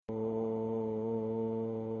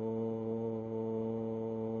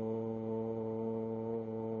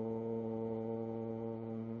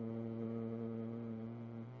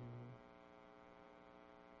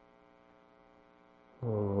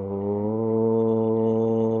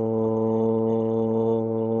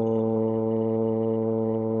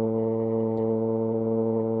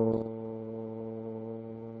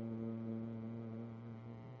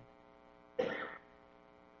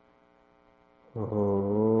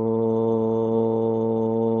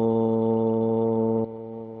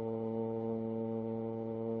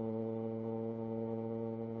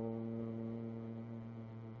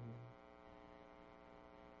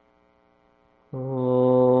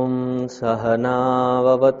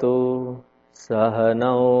सहनाववतु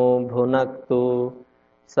सहनौ भुनक्तु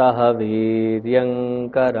सह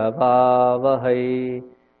वीर्यङ्करवावहै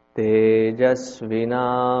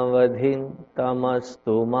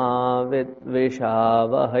तेजस्विनावधीतमस्तु मा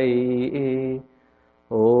विद्विषावहै।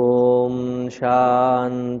 ॐ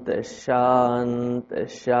शान्ति शान्ति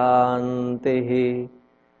शान्तिः।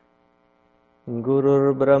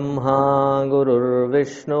 गुरुर्ब्रह्मा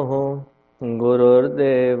गुरुर्विष्णुः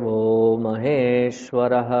गुरुर्देवो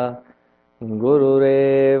महेश्वरः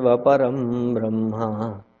गुरुरेव परं ब्रह्म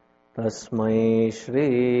तस्मै श्री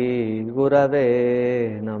गुरवे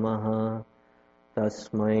नमः।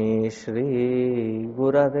 तस्मै श्री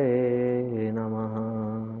गुरवे नमः।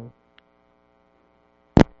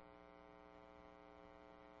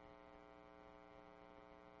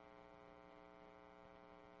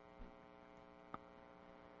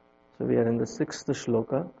 So we are in the 6th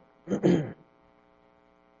shloka.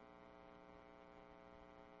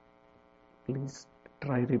 Please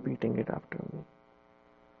try repeating it after me.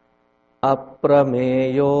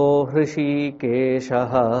 अप्रमेयो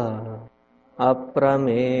हृषीकेशः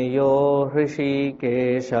अप्रमेयो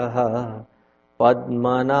हृषीकेशः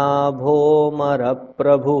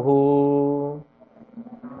पद्मनाभोऽमरप्रभुः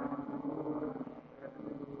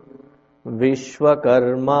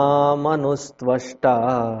Vishwakarma मनुस्त्वष्टा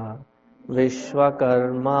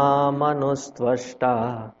Vishwakarma मनुस्त्वष्टा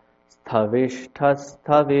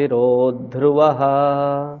स्थविष्ठस्थविरो ध्रुवः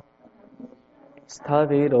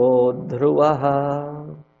स्थविरो ध्रुवः।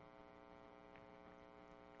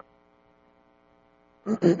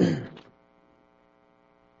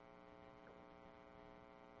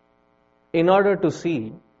 In order to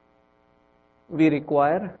see, we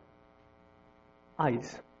require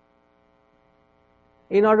eyes.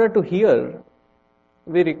 In order to hear,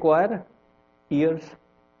 we require ears.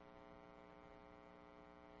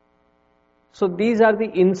 So these are the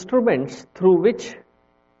instruments through which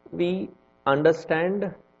we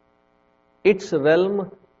understand its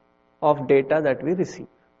realm of data that we receive.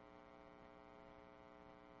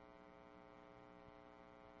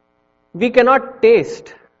 We cannot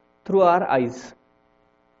taste through our eyes.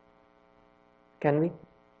 Can we?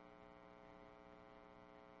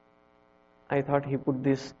 I thought he put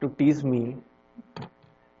this to tease me.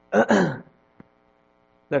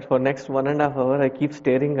 That for next 1.5 hours I keep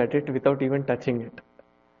staring at it without even touching it.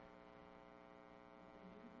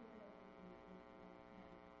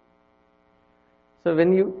 So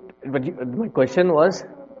my question was,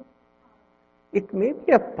 it may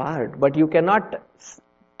be a part, but you cannot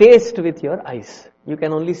taste with your eyes. You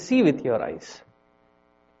can only see with your eyes.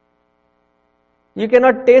 You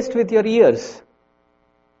cannot taste with your ears.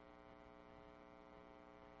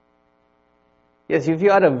 Yes, if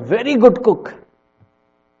you are a very good cook,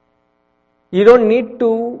 you don't need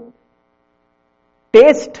to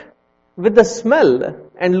taste with the smell,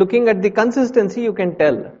 and looking at the consistency you can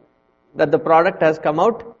tell that the product has come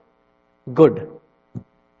out good.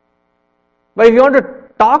 But if you want to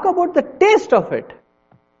talk about the taste of it,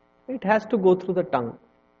 it has to go through the tongue.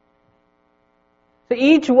 So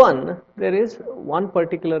each one, there is one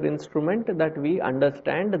particular instrument that we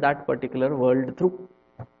understand that particular world through.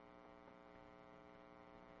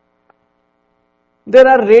 There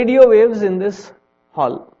are radio waves in this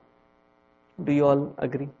hall. Do you all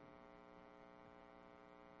agree?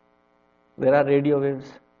 There are radio waves.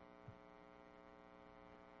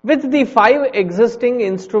 With the 5 existing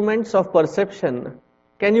instruments of perception,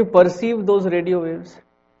 can you perceive those radio waves?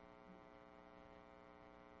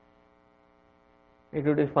 It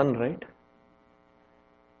would be fun, right?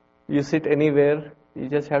 You sit anywhere, you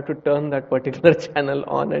just have to turn that particular channel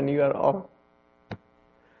on and you are off.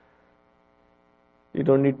 You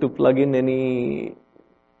don't need to plug in any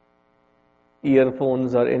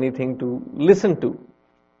earphones or anything to listen to.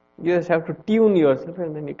 You just have to tune yourself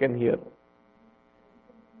and then you can hear.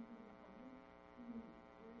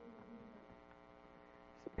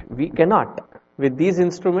 We cannot. With these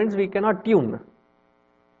instruments, we cannot tune.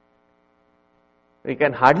 We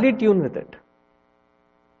can hardly tune with it.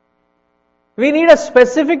 We need a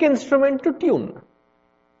specific instrument to tune,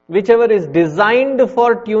 whichever is designed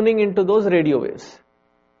for tuning into those radio waves.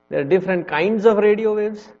 There are different kinds of radio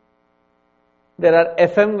waves. There are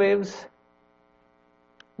FM waves.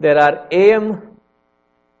 There are AM.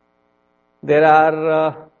 There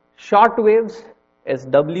are short waves,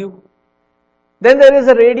 SW. Then there is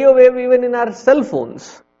a radio wave even in our cell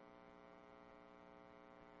phones.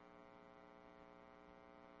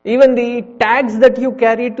 Even the tags that you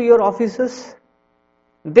carry to your offices,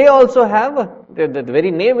 they also have, the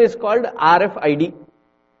very name is called RFID,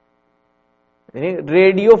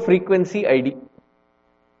 Radio Frequency ID.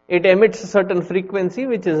 It emits a certain frequency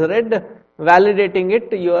which is read, validating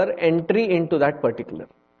it your entry into that particular.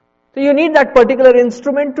 So you need that particular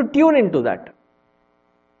instrument to tune into that.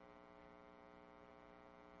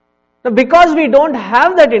 Now because we don't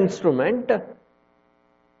have that instrument,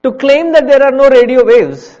 to claim that there are no radio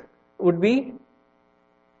waves would be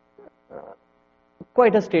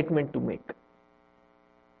quite a statement to make.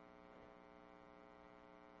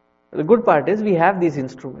 The good part is we have these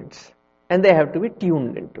instruments and they have to be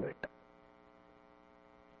tuned into it.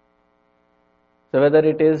 So whether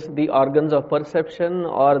it is the organs of perception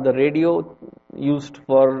or the radio used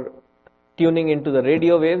for tuning into the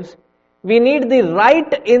radio waves, we need the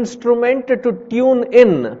right instrument to tune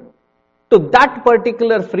in to that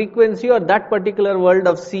particular frequency or that particular world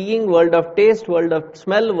of seeing, world of taste, world of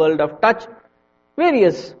smell, world of touch,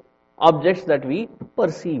 various objects that we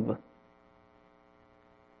perceive.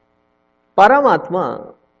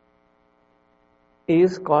 Paramatma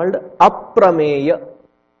is called Aprameya.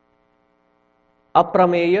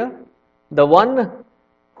 Aprameya, the one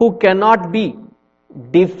who cannot be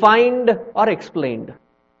defined or explained.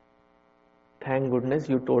 Thank goodness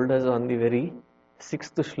you told us on the very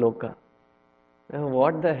 6th shloka. Now,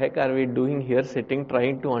 what the heck are we doing here sitting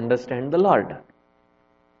trying to understand the Lord?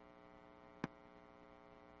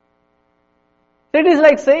 It is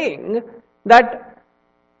like saying that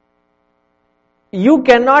you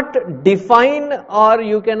cannot define or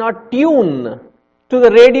you cannot tune to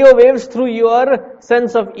the radio waves through your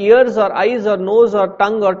sense of ears or eyes or nose or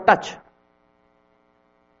tongue or touch.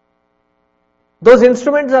 Those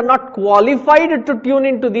instruments are not qualified to tune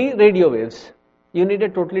into the radio waves. You need a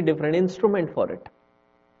totally different instrument for it.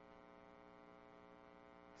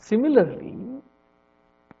 Similarly,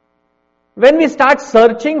 when we start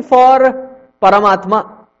searching for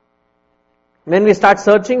Paramatma, when we start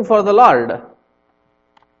searching for the Lord,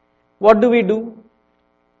 what do?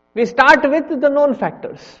 We start with the known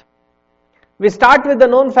factors. We start with the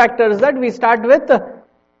known factors that we start with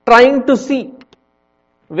trying to see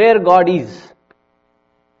where God is.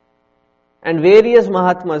 And various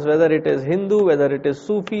Mahatmas, whether it is Hindu, whether it is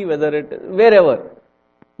Sufi, whether it is wherever,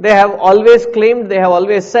 they have always claimed, they have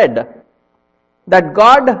always said that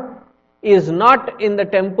God is not in the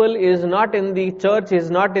temple, is not in the church, is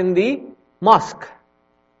not in the mosque.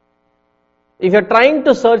 If you are trying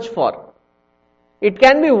to search for, it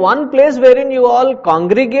can be one place wherein you all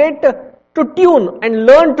congregate to tune and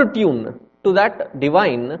learn to tune to that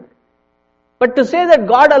divine. But to say that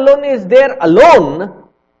God alone is there alone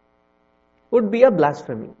would be a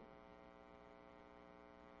blasphemy.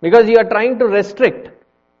 Because you are trying to restrict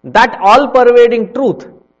that all-pervading truth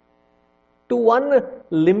to one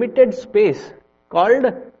limited space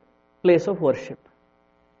called place of worship.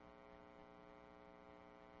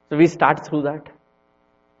 So we start through that.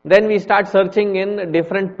 Then we start searching in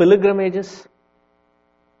different pilgrimages.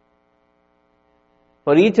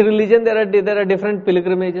 For each religion there are different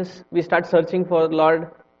pilgrimages. We start searching for the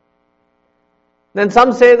Lord. Then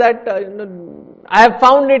some say that I have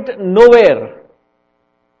found it nowhere.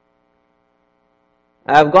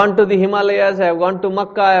 I have gone to the Himalayas, I have gone to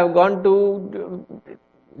Makkah, I have gone to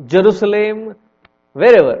Jerusalem,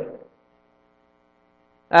 wherever.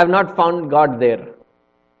 I have not found God there.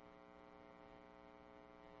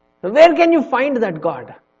 So where can you find that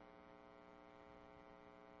God?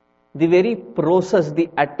 The very process, the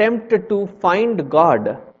attempt to find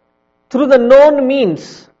God through the known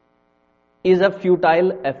means is a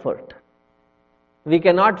futile effort. We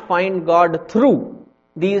cannot find God through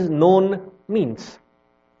these known means.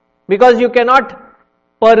 Because you cannot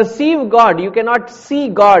perceive God, you cannot see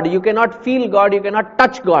God, you cannot feel God, you cannot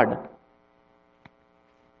touch God.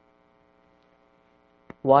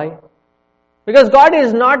 Why? Because God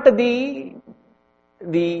is not God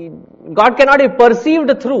cannot be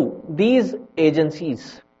perceived through these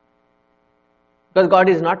agencies. Because God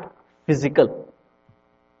is not physical.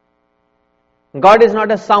 God is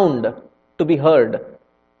not a sound to be heard.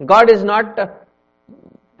 God is not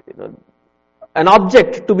an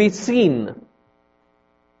object to be seen.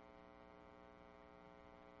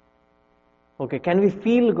 Okay, can we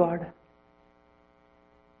feel God?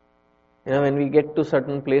 When we get to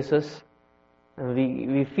certain places,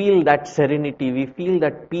 we feel that serenity, we feel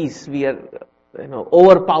that peace, we are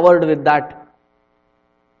overpowered with that.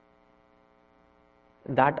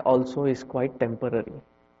 That also is quite temporary.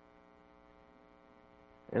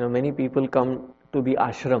 Many people come to the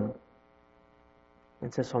ashram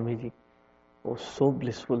and say, Swamiji, oh, so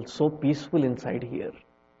blissful, so peaceful inside here.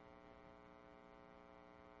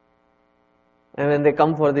 And when they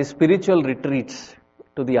come for the spiritual retreats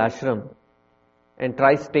to the ashram and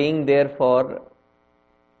try staying there for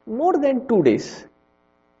more than 2 days,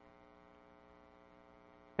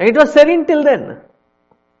 And it was serene till then.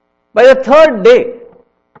 By the third day,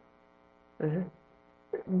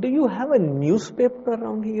 do you have a newspaper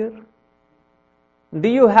around here? Do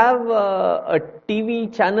you have a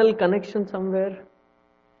TV channel connection somewhere?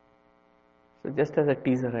 So just as a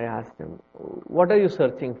teaser, I asked him, what are you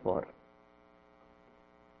searching for?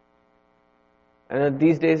 And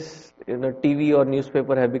these days, TV or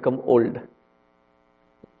newspaper have become old.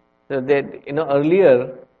 So that,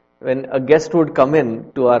 earlier, when a guest would come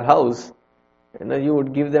in to our house, you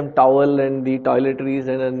would give them towel and the toiletries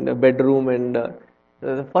and a bedroom, and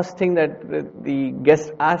the first thing that the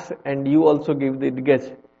guest asks, and you also give the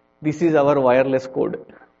guest, this is our wireless code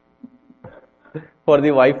for the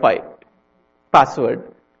Wi-Fi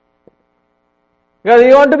password. Because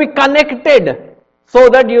you want to be connected so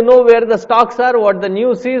that you know where the stocks are, what the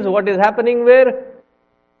news is, what is happening where.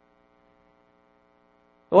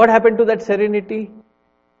 What happened to that serenity?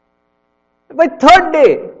 By third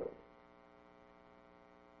day,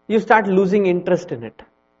 you start losing interest in it.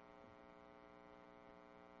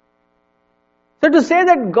 So to say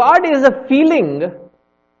that God is a feeling,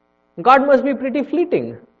 God must be pretty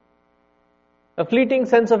fleeting. A fleeting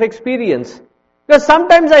sense of experience. Because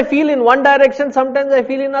sometimes I feel in one direction, sometimes I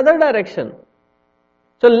feel in other direction.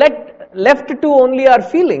 So left to only our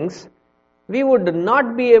feelings, we would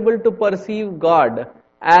not be able to perceive God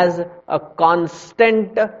as a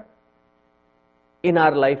constant in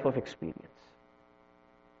our life of experience.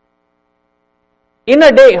 In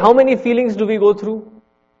a day, how many feelings do we go through?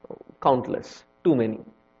 Countless. Too many.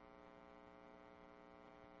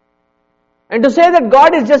 And to say that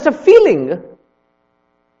God is just a feeling,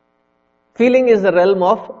 feeling is the realm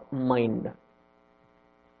of mind.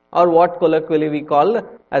 Or what colloquially we call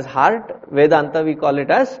as heart, Vedanta we call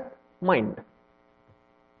it as mind.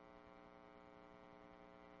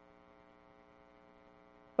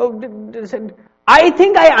 I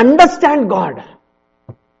think I understand God.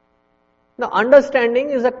 Now, understanding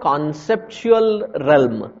is a conceptual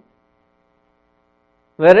realm,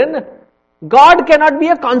 wherein God cannot be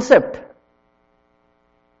a concept.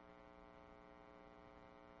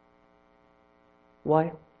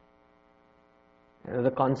 Why? The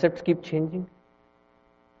concepts keep changing.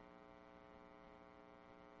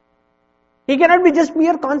 He cannot be just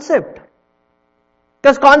mere concept.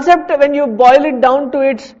 Because concept, when you boil it down to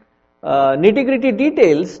its nitty-gritty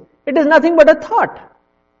details, it is nothing but a thought.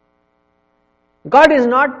 God is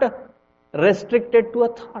not restricted to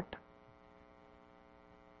a thought.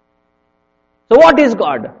 So what is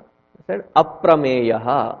God? He said,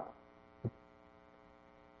 aprameyaha.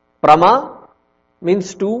 Prama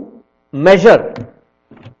means to measure.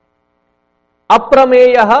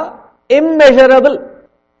 Aprameyaha, immeasurable.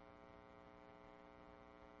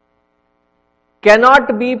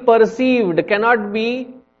 Cannot be perceived, cannot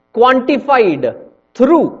be quantified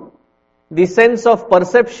through the sense of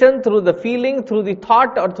perception, through the feeling, through the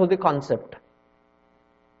thought, or through the concept.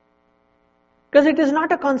 Because it is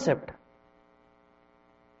not a concept.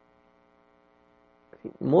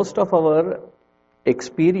 Most of our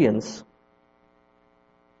experience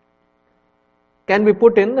can be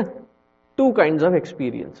put in two kinds of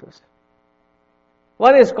experiences.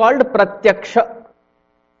 One is called pratyaksha.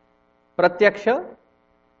 Pratyaksha.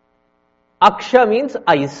 Aksha means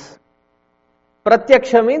eyes.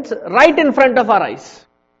 Pratyaksha means right in front of our eyes.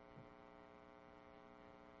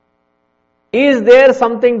 Is there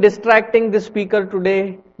something distracting the speaker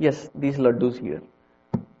today? Yes, these laddus here.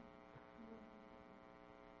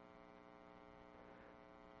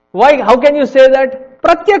 Why? How can you say that?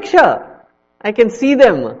 Pratyaksha. I can see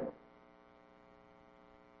them.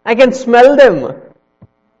 I can smell them.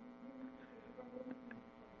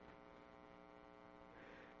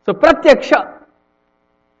 So pratyaksha.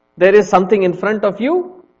 There is something in front of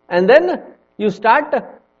you, and then you start,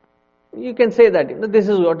 you can say that, this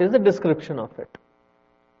is what is the description of it.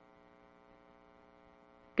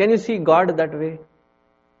 Can you see God that way?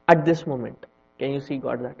 At this moment, can you see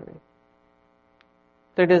God that way?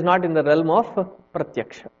 So it is not in the realm of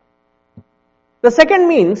pratyaksha. The second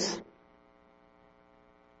means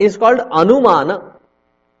is called anumana.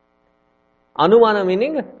 Anumana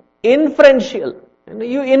meaning inferential.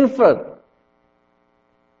 You infer.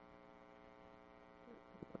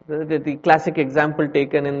 The classic example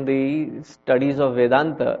taken in the studies of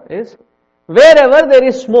Vedanta is, wherever there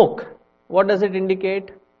is smoke, what does it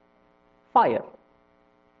indicate? Fire.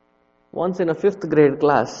 Once in a 5th grade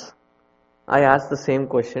class, I asked the same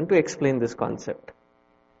question to explain this concept.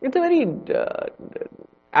 It's a very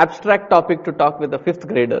abstract topic to talk with a 5th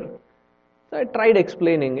grader. So I tried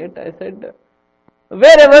explaining it. I said,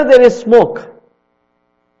 wherever there is smoke,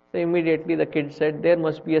 so immediately the kid said, there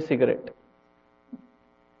must be a cigarette.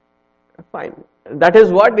 Fine. That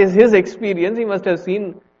is what is his experience. He must have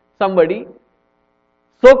seen somebody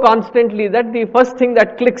so constantly that the first thing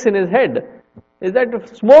that clicks in his head is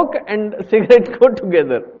that smoke and cigarette go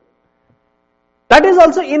together. That is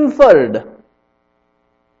also inferred.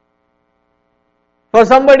 For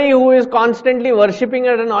somebody who is constantly worshipping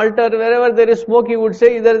at an altar, wherever there is smoke, he would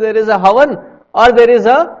say either there is a havan or there is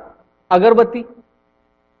a agarbatti.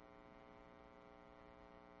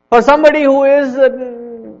 For somebody who is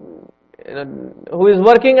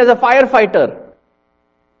working as a firefighter,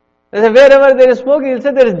 wherever there is smoke, he will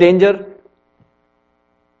say there is danger.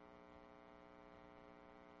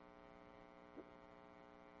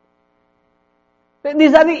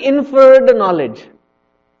 These are the inferred knowledge.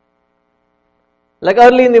 Like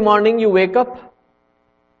early in the morning, you wake up.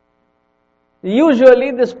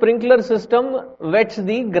 Usually, the sprinkler system wets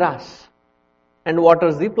the grass and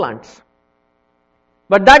waters the plants.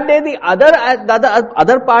 But that day, the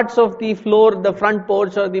other parts of the floor, the front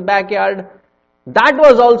porch or the backyard, that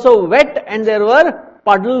was also wet, and there were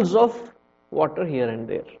puddles of water here and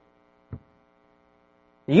there.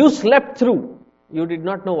 You slept through. You did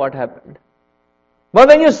not know what happened. But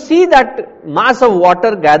when you see that mass of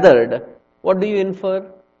water gathered, what do you infer?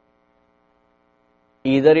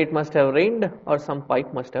 Either it must have rained or some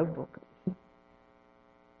pipe must have broken.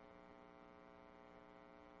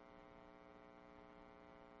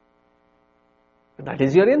 That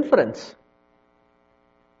is your inference.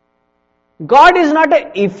 God is not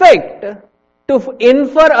an effect to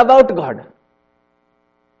infer about God.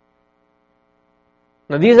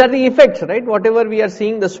 Now these are the effects, right? Whatever we are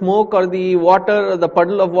seeing, the smoke or the water or the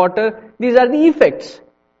puddle of water, these are the effects.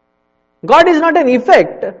 God is not an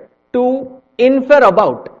effect to infer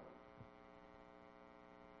about.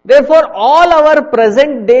 Therefore, all our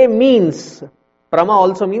present day means, prama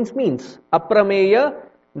also means, aprameya,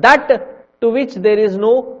 that to which there is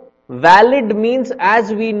no valid means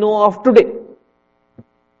as we know of today.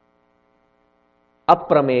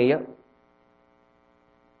 Aprameya.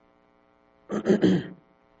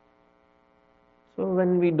 So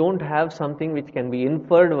when we don't have something which can be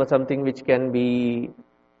inferred or something which can be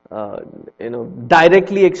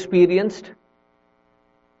directly experienced,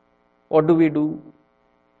 what do?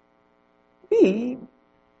 We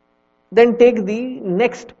then take the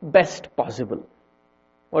next best possible.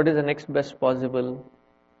 What is the next best possible?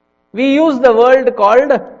 We use the word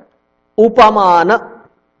called upamana.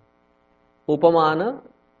 Upamana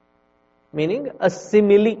meaning a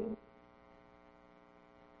simile.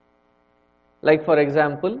 Like for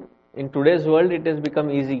example, in today's world it has become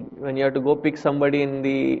easy. When you have to go pick somebody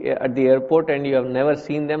at the airport and you have never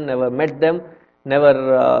seen them, never met them,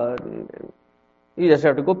 you just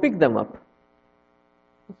have to go pick them up.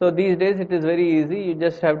 So these days it is very easy. You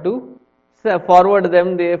just have to forward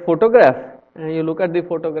them the photograph, and you look at the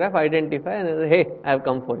photograph, identify, and say, hey, I have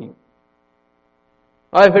come for you.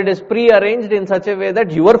 Or if it is pre-arranged in such a way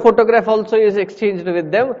that your photograph also is exchanged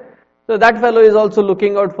with them, so that fellow is also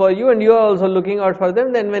looking out for you and you are also looking out for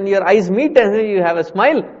them, then when your eyes meet and you have a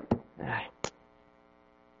smile.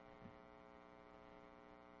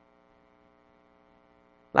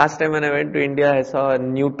 Last time when I went to India, I saw a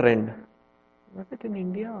new trend. Was it in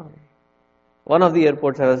India? One of the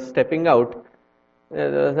airports I was stepping out,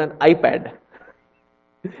 there was an iPad.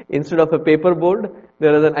 Instead of a paper board,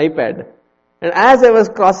 there was an iPad. And as I was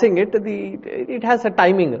crossing it, it has a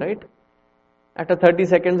timing, right? After 30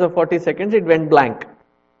 seconds or 40 seconds, it went blank.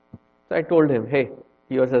 So I told him, hey,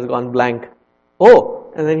 yours has gone blank.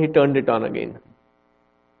 Oh, and then he turned it on again.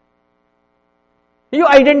 You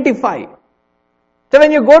identify. So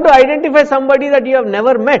when you go to identify somebody that you have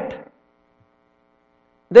never met,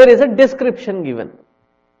 there is a description given.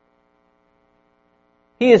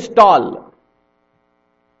 He is tall,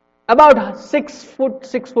 about 6 foot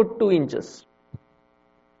 2 inches.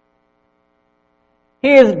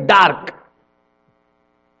 He is dark.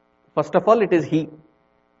 First of all, it is he.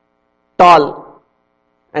 Tall.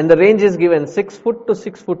 And the range is given 6 foot to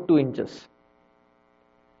 6 foot 2 inches.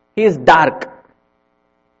 He is dark.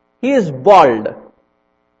 He is bald.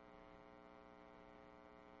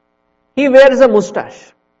 He wears a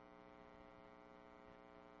mustache.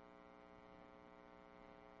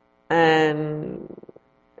 And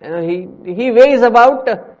he weighs about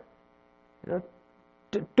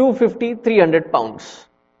 250, 300 pounds.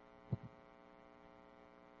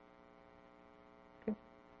 Okay.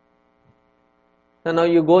 So now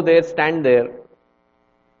you go there, stand there.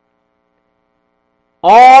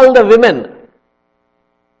 All the women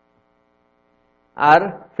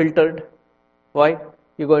are filtered. Why?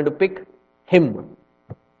 You're going to pick him.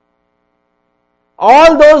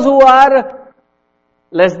 All those who are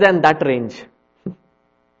less than that range,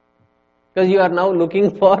 because you are now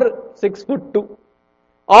looking for 6'2".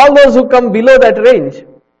 All those who come below that range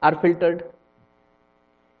are filtered.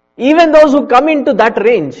 Even those who come into that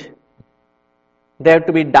range, they have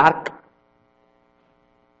to be dark.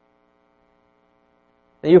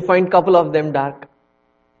 You find couple of them dark.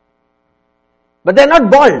 But they are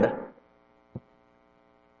not bald.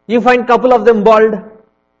 You find couple of them bald.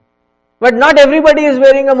 But not everybody is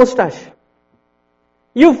wearing a mustache.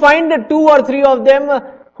 You find 2 or 3 of them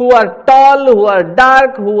who are tall, who are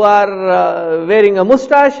dark, who are wearing a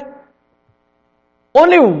mustache.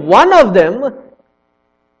 Only one of them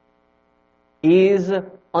is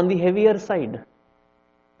on the heavier side.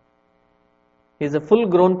 He is a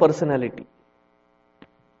full-grown personality.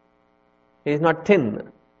 He is not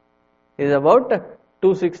thin. He is about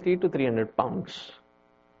 260 to 300 pounds.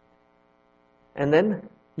 And then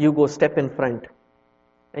you go step in front.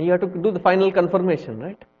 And you have to do the final confirmation,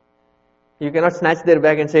 right? You cannot snatch their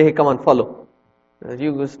bag and say, hey, come on, follow.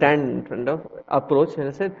 You go stand in front of, approach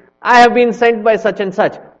and say, I have been sent by such and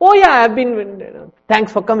such. Oh yeah, I have been,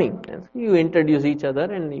 thanks for coming. And you introduce each other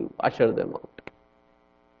and you usher them out.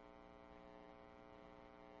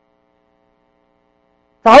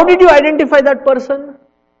 So how did you identify that person?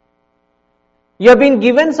 You have been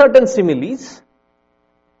given certain similes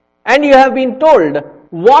and you have been told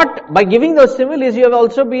what, by giving those similes, you have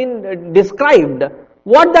also been described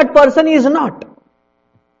what that person is not.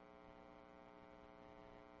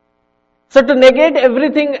 So to negate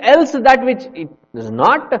everything else that which it is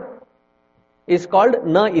not is called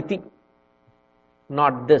na iti,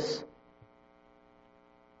 not this.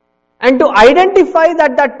 And to identify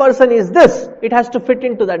that that person is this, it has to fit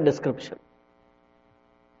into that description.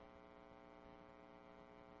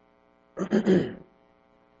 The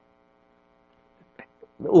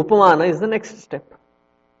upamana is the next step.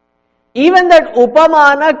 Even that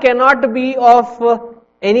upamana cannot be of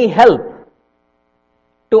any help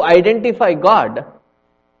to identify God.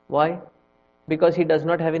 Why? Because he does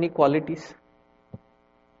not have any qualities.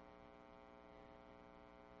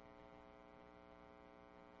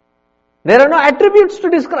 There are no attributes to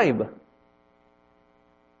describe.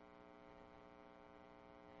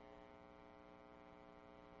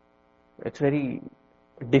 It's very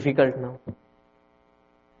difficult now.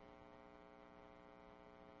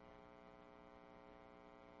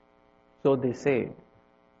 So they say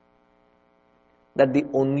that the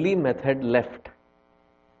only method left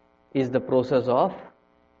is the process of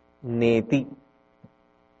neti.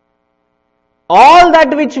 All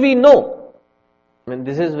that which we know,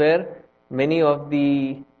 this is where many of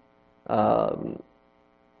the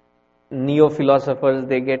neo-philosophers,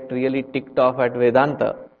 they get really ticked off at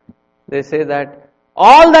Vedanta. They say that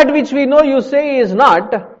all that which we know you say is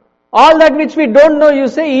not, all that which we don't know you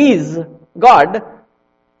say is God.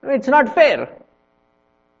 It's not fair.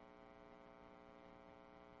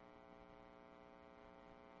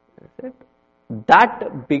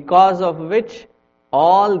 That because of which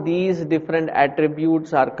all these different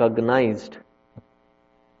attributes are cognized.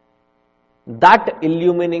 That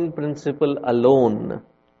illumining principle alone,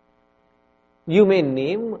 you may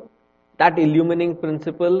name that illumining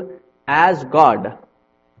principle as God.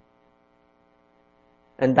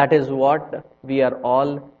 And that is what we are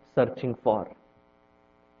all searching for.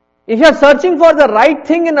 If you are searching for the right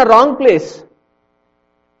thing in a wrong place,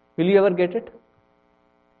 will you ever get it?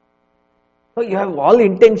 So you have all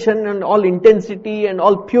intention and all intensity and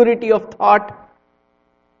all purity of thought,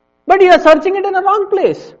 but you are searching it in a wrong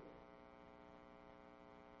place.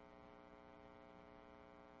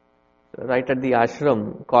 Right at the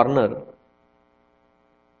ashram corner,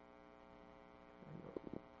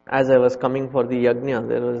 as I was coming for the yajna,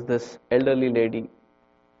 there was this elderly lady.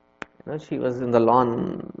 She was in the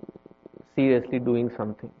lawn seriously doing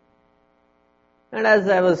something. And as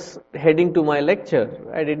I was heading to my lecture,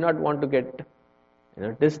 I did not want to get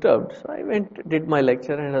disturbed. So I went, did my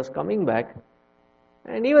lecture and I was coming back.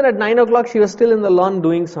 And even at 9 o'clock, she was still in the lawn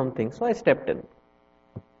doing something. So I stepped in.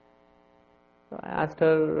 So I asked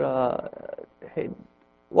her, hey,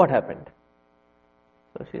 what happened?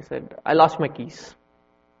 So she said, I lost my keys.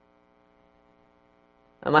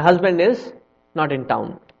 And my husband is not in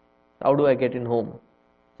town. How do I get in home?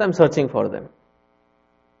 So I'm searching for them.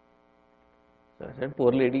 So I said,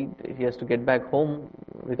 poor lady, she has to get back home.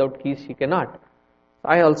 Without keys, she cannot. So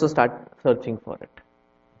I also start searching for it.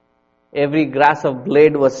 Every grass of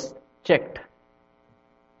blade was checked.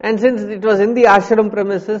 And since it was in the ashram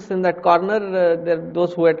premises, in that corner,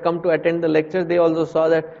 those who had come to attend the lecture, they also saw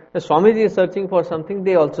that the Swamiji is searching for something,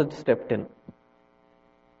 they also stepped in.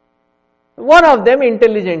 One of them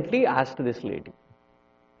intelligently asked this lady,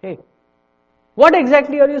 hey, what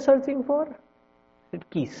exactly are you searching for? She said,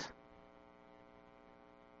 keys.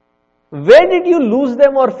 Where did you lose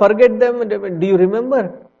them or forget them? Do you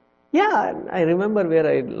remember? Yeah, I remember where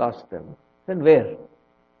I lost them. Then where?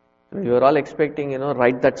 You were all expecting,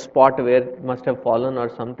 right that spot where it must have fallen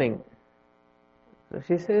or something. So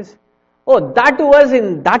she says, oh, that was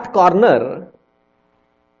in that corner.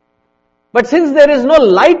 But since there is no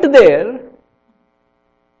light there,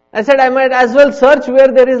 I said I might as well search where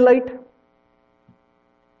there is light.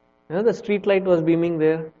 The street light was beaming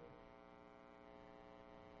there.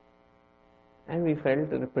 And we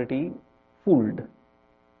felt pretty fooled.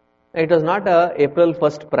 It was not a April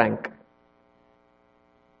 1st prank.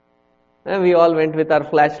 And we all went with our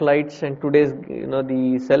flashlights, and today's,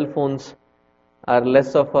 the cell phones are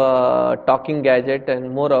less of a talking gadget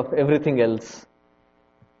and more of everything else.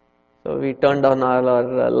 So we turned on all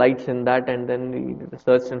our lights in that, and then we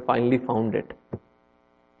searched and finally found it.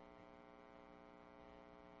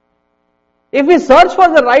 If we search for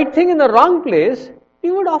the right thing in the wrong place,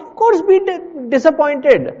 we would of course be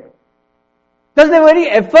disappointed. Because the very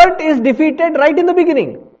effort is defeated right in the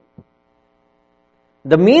beginning.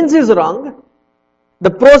 The means is wrong, the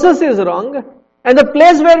process is wrong, and the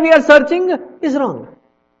place where we are searching is wrong.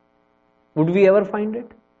 Would we ever find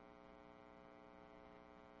it?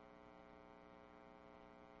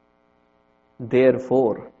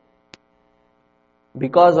 Therefore,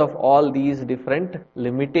 because of all these different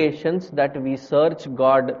limitations that we search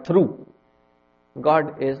God through,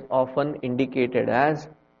 God is often indicated as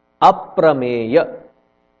aprameya.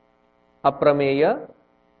 Aprameya,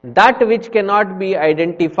 that which cannot be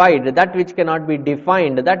identified, that which cannot be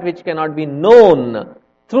defined, that which cannot be known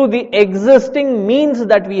through the existing means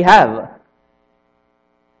that we have.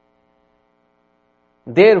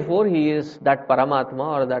 Therefore, he is that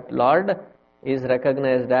Paramatma or that Lord is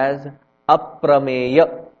recognized as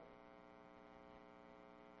aprameya.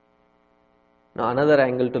 Now, another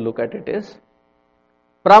angle to look at it is,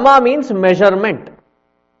 prama means measurement.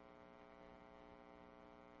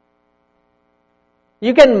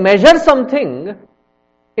 You can measure something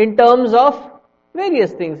in terms of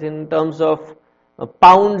various things, in terms of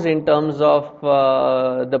pounds, in terms of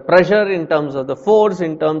the pressure, in terms of the force,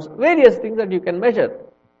 in terms of various things that you can measure.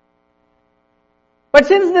 But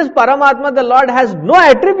since this Paramatma, the Lord, has no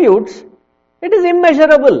attributes, it is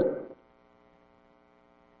immeasurable.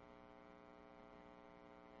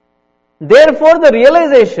 Therefore, the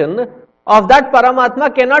realization of that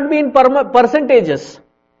Paramatma cannot be in percentages.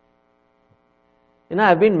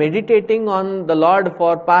 I've been meditating on the Lord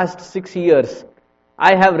for past 6 years.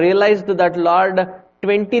 I have realized that Lord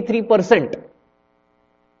 23%.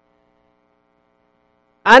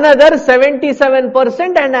 Another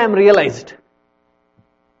 77% and I am realized.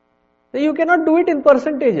 You cannot do it in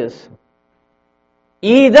percentages.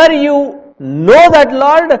 Either you know that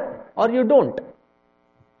Lord or you don't.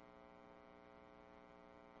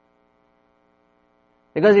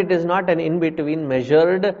 Because it is not an in-between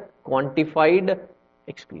measured, quantified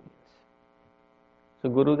experience. So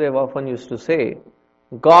Gurudev often used to say,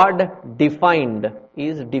 God defined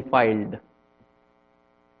is defiled.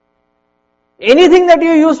 Anything that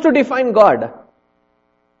you use to define God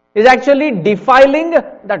is actually defiling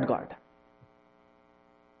that God.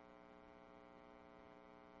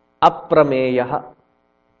 Aprameya.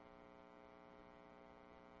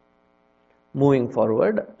 Moving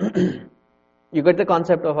forward, you get the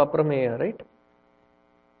concept of aprameya, right?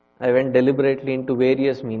 I went deliberately into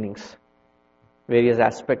various meanings, various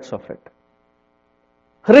aspects of it.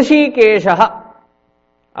 Hrishikeshaha.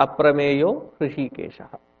 Aprameyo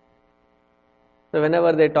Hrishikeshaha. So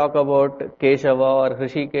whenever they talk about Keshava or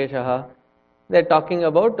Hrishikeshaha, they are talking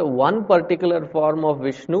about one particular form of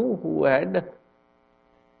Vishnu who had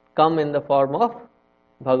come in the form of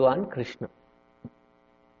Bhagavan Krishna.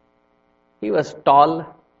 He was tall,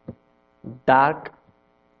 dark,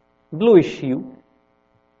 bluish hue,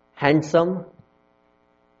 handsome,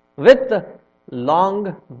 with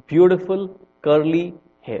long, beautiful, curly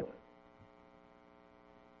hair.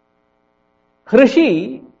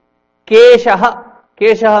 Hrishi Keshaha.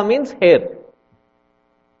 Keshaha means hair.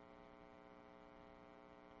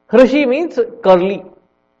 Hrishi means curly.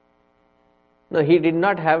 No, he did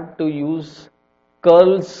not have to use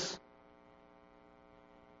curls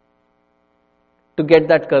to get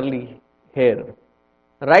that curly hair.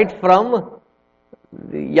 Right from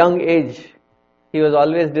the young age, he was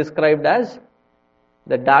always described as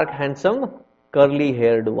the dark, handsome, curly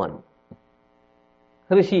haired one.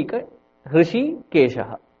 Hrishi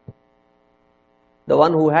Keshaha. The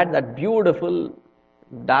one who had that beautiful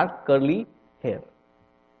dark curly hair.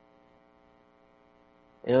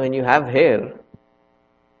 When you have hair,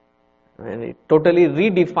 and it totally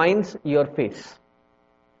redefines your face.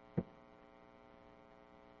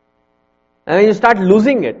 And you start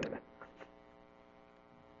losing it.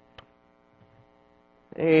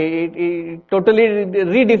 It totally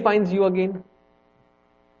redefines you again.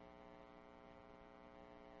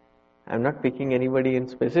 I'm not picking anybody in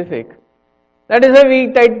specific. That is why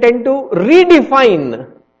we tend to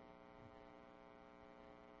redefine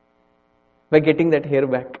by getting that hair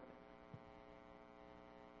back.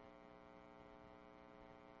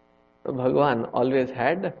 So Bhagavan always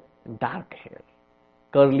had dark hair,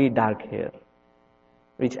 curly dark hair,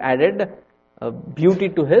 which added beauty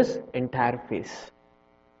to his entire face.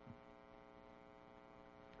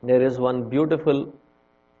 There is one beautiful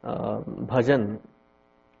bhajan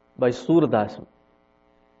by Surdas.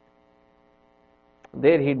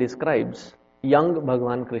 There he describes young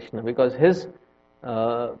Bhagavan Krishna, because his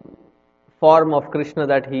form of Krishna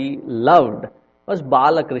that he loved was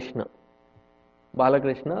Bala Krishna. Bala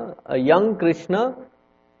Krishna, a young Krishna,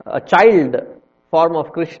 a child form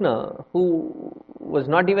of Krishna who was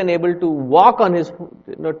not even able to walk on his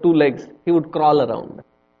two legs. He would crawl around.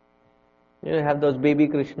 You have those baby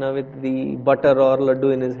Krishna with the butter or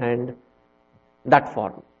laddu in his hand. That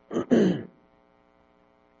form.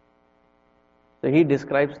 So he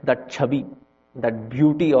describes that chhabi, that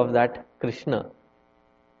beauty of that Krishna.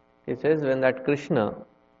 He says when that Krishna,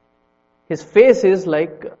 his face is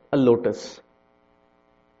like a lotus.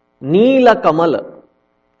 Neela Kamala.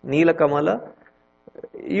 Neela Kamala.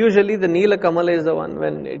 Usually the Neela Kamala is the one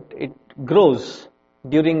when it grows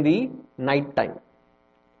during the night time.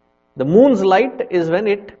 The moon's light is when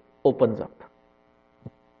it opens up.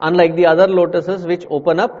 Unlike the other lotuses which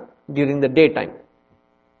open up during the daytime.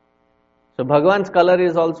 So Bhagavan's color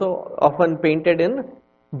is also often painted in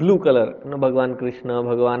blue color. Bhagavan Krishna,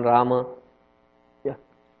 Bhagavan Rama. Yeah.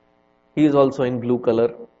 He is also in blue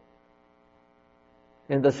color.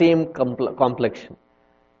 In the same complexion.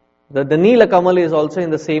 The Neela Kamal is also in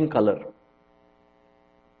the same color.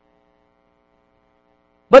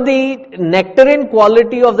 But the nectarine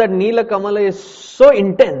quality of that Neela Kamala is so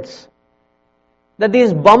intense that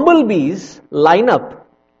these bumblebees line up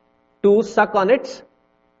to suck on its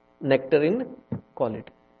nectarine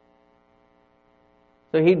quality.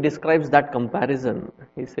 So he describes that comparison.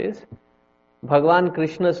 He says, Bhagavan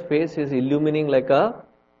Krishna's face is illumining like a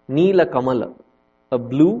Neela Kamala, a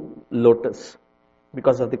blue lotus,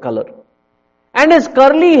 because of the color. And his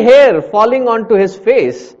curly hair falling onto his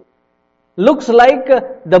face looks like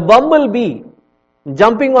the bumblebee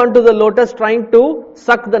jumping onto the lotus trying to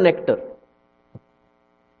suck the nectar.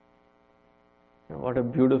 What a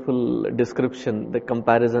beautiful description, the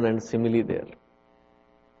comparison and simile there.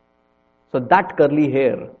 So that curly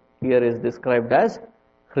hair here is described as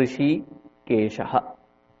Hrishikeshaha.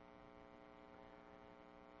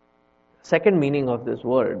 Second meaning of this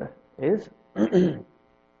word is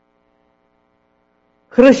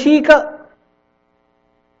Hrishika.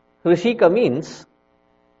 Hrishika means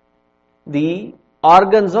the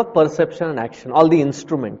organs of perception and action, all the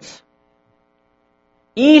instruments.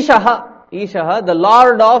 Ishaha, the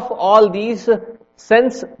Lord of all these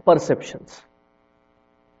sense perceptions.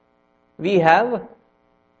 We have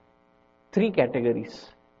three categories.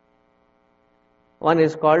 One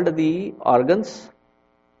is called the organs,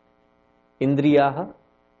 Indriyaha,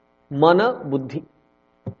 Mana, Buddhi.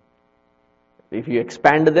 If you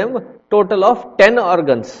expand them, total of 10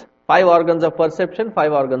 organs. 5 organs of perception,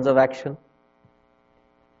 5 organs of action.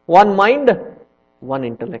 1 mind, 1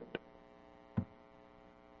 intellect.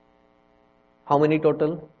 How many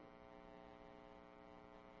total?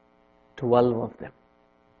 12 of them.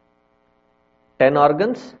 10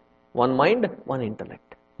 organs, 1 mind, 1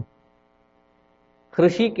 intellect.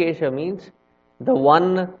 Hrishikesha means the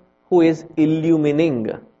one who is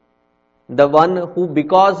illumining, the one who,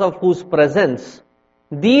 because of whose presence,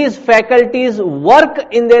 these faculties work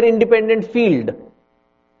in their independent field,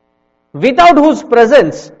 without whose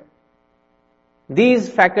presence these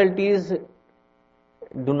faculties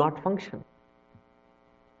do not function.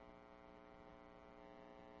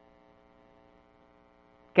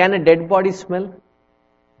 Can a dead body smell?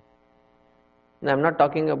 Now, I'm not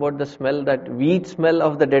talking about the smell that we smell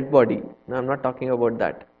of the dead body. No, I'm not talking about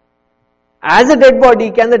that. As a dead body,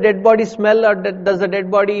 can the dead body smell, or does the dead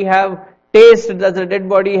body have taste? Does the dead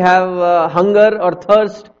body have hunger or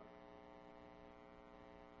thirst?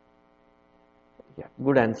 Yeah,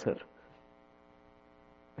 good answer.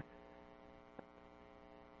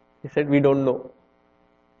 He said, we don't know.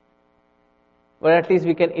 But at least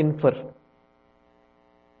we can infer.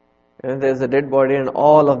 And there's a dead body and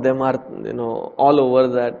all of them are, all over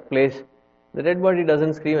that place. The dead body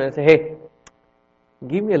doesn't scream and say, hey,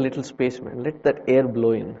 give me a little space, man. Let that air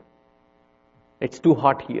blow in. It's too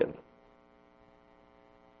hot here.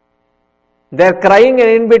 They're crying and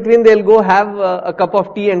in between they'll go have a cup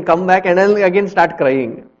of tea and come back and then again start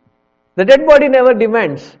crying. The dead body never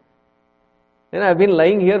demands. I've been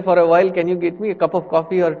lying here for a while, can you get me a cup of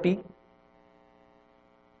coffee or tea?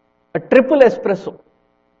 A triple espresso.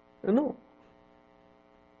 There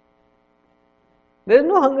is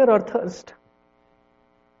no hunger or thirst.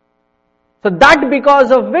 So that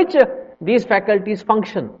because of which these faculties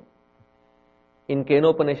function. In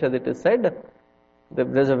Kenopanishad it is said,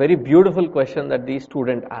 there's a very beautiful question that the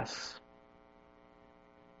student asks.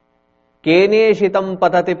 Kene shitam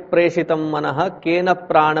patati preshitam manaha kena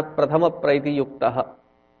prana prathama praiti yuktaha.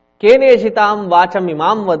 Kene shitam vacham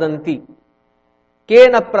imam vadanti.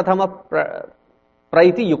 Kena prathama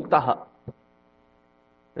praiti yuktaha.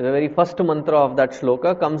 The very first mantra of that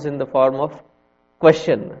shloka comes in the form of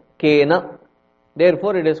question. Kena.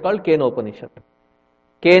 Therefore it is called Kenopanishad.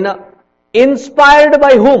 Kena. Inspired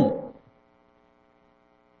by whom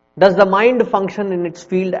does the mind function in its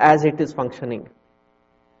field as it is functioning?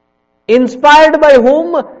 Inspired by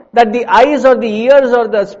whom that the eyes or the ears or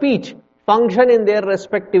the speech function in their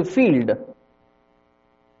respective field?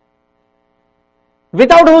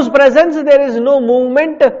 Without whose presence there is no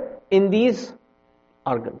movement in these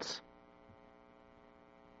organs.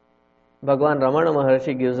 Bhagavan Ramana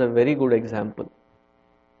Maharshi gives a very good example.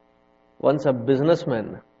 Once a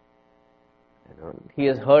businessman, he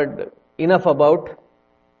has heard enough about,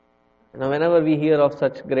 whenever we hear of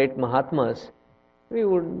such great Mahatmas, we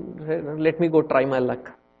would say, let me go try my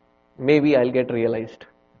luck. Maybe I'll get realized.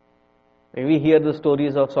 We hear the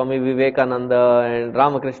stories of Swami Vivekananda and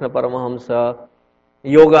Ramakrishna Paramahamsa,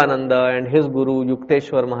 Yogananda and his guru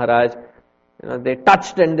Yukteswar Maharaj. They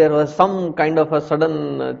touched and there was some kind of a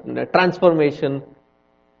sudden transformation.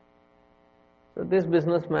 So this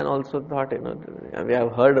businessman also thought, we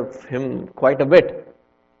have heard of him quite a bit.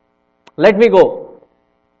 Let me go.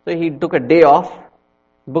 So he took a day off,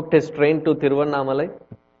 booked his train to Tiruvannamalai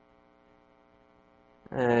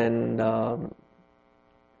and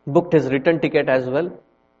booked his return ticket as well.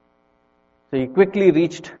 So he quickly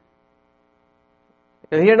reached.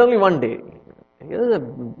 He had only one day. He was a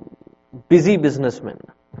busy businessman.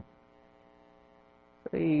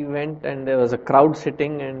 He went and there was a crowd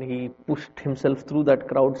sitting and he pushed himself through that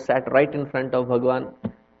crowd, sat right in front of Bhagavan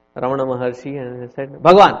Ramana Maharshi and he said,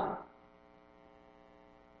 Bhagavan,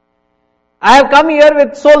 I have come here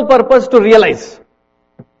with sole purpose to realize.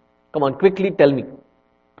 Come on, quickly tell me.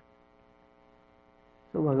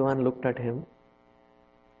 So Bhagavan looked at him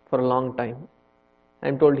for a long time. I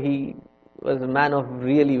am told he was a man of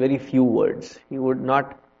really very few words. He would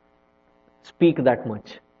not speak that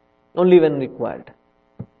much, only when required.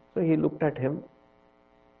 So he looked at him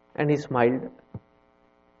and he smiled.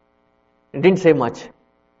 He didn't say much.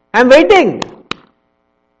 I'm waiting.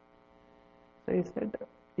 So he said,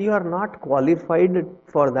 you are not qualified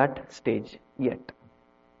for that stage yet.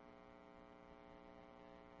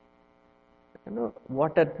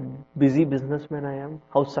 What a busy businessman I am,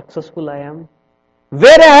 how successful I am.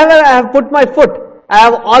 Wherever I have put my foot, I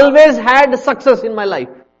have always had success in my life.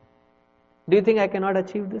 Do you think I cannot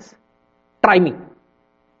achieve this? Try me.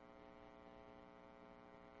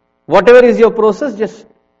 Whatever is your process, just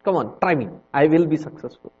come on, try me. I will be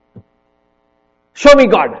successful. Show me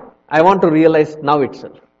God. I want to realize now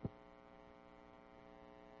itself.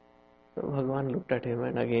 So Bhagavan looked at him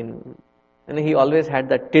and again, and he always had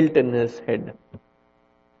that tilt in his head.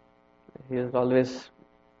 He was always,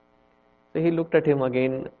 so he looked at him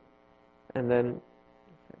again and then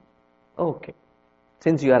said, okay,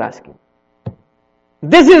 since you are asking,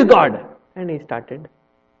 this is God. And he started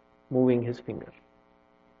moving his finger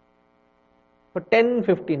for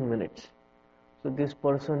 10-15 minutes. So this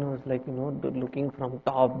person was like, looking from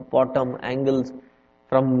top, bottom, angles,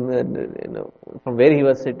 from where he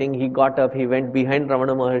was sitting. He got up, he went behind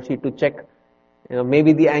Ramana Maharshi to check,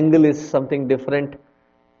 maybe the angle is something different.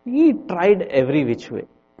 He tried every which way.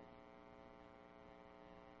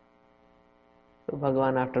 So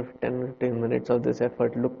Bhagavan, after 10-15 minutes of this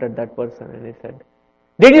effort, looked at that person and he said,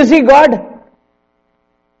 did you see God?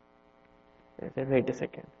 I said, wait a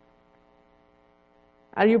second.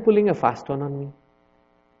 Are you pulling a fast one on me?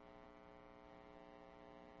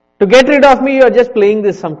 To get rid of me, you are just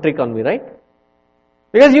playing some trick on me, right?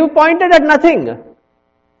 Because you pointed at nothing.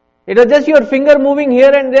 It was just your finger moving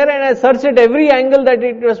here and there, and I searched at every angle that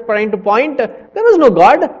it was trying to point. There was no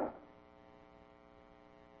God.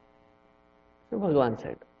 So Bhagavan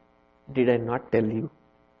said, did I not tell you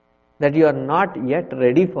that you are not yet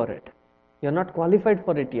ready for it? You are not qualified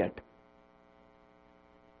for it yet.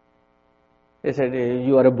 They said,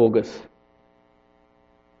 you are a bogus.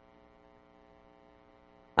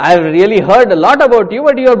 I've really heard a lot about you,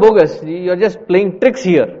 but you're bogus. You're just playing tricks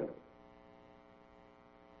here.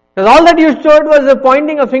 Because all that you showed was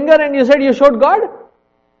pointing a finger and you said you showed God.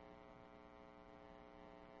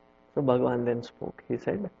 So Bhagavan then spoke. He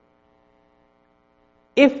said,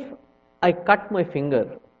 if I cut my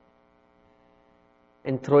finger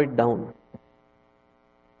and throw it down,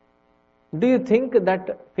 do you think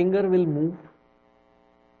that finger will move?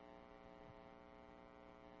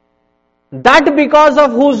 That because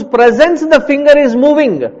of whose presence the finger is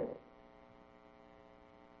moving.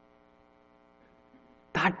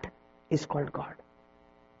 That is called God.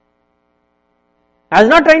 I was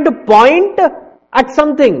not trying to point at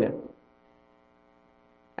something.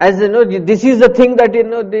 As this is the thing that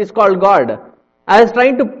is called God. I was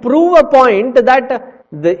trying to prove a point that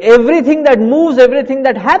everything that moves, everything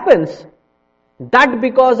that happens, that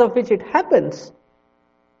because of which it happens,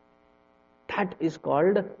 that is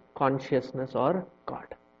called consciousness or God.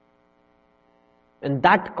 And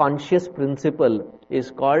that conscious principle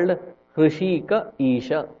is called Hrishika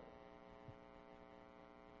Isha.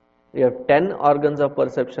 You have 10 organs of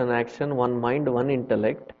perception action, one mind, one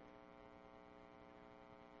intellect.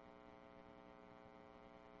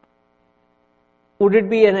 Would it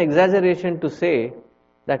be an exaggeration to say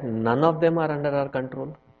that none of them are under our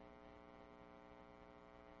control?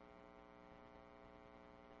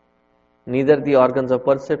 Neither the organs of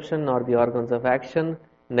perception nor the organs of action,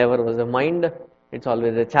 never was a mind. It's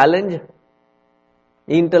always a challenge.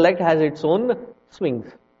 Intellect has its own swings.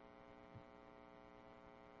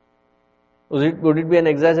 Would it be an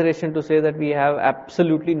exaggeration to say that we have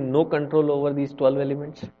absolutely no control over these 12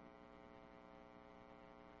 elements?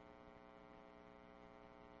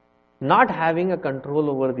 Not having a control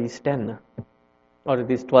over these 10 or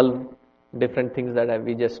these 12 different things that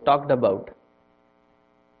we just talked about.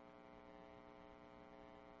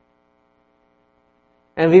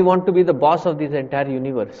 And we want to be the boss of this entire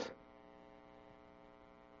universe.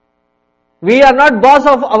 We are not boss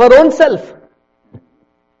of our own self.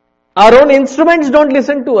 Our own instruments don't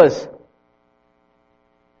listen to us.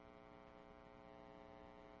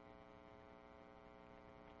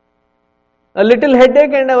 A little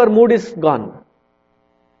headache and our mood is gone.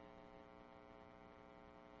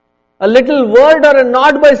 A little word or a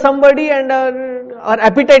nod by somebody and our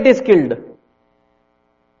appetite is killed.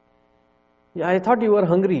 Yeah, I thought you were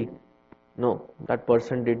hungry. No, that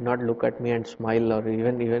person did not look at me and smile or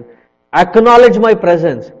even acknowledge my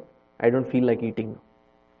presence. I don't feel like eating.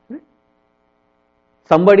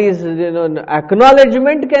 Somebody's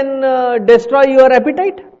acknowledgement can destroy your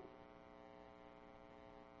appetite.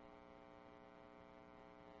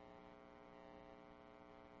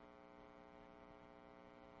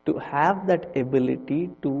 To have that ability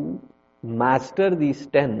to master these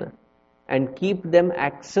 10 and keep them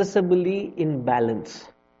accessibly in balance.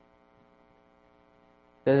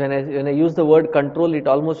 When I use the word control, it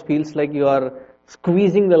almost feels like you are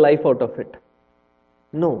squeezing the life out of it.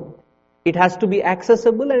 No, it has to be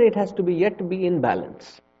accessible and it has to be yet be in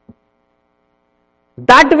balance.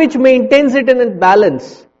 That which maintains it in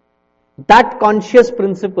balance, that conscious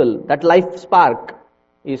principle, that life spark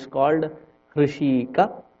is called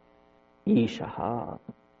Hrishika Ishaha,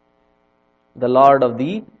 the Lord of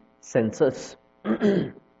the senses.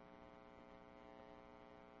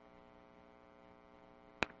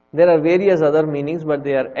 There are various other meanings, but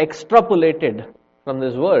they are extrapolated from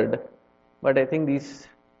this word. But I think these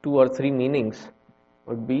 2 or 3 meanings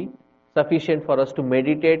would be sufficient for us to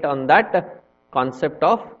meditate on that concept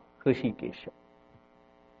of Hrishikesha.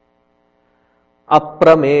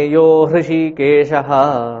 Aprameyo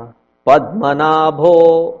Hrishikeshaha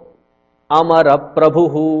Padmanabho Amara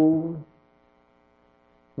Prabhuhu.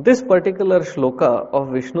 This particular shloka of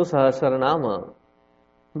Vishnu Sahasranama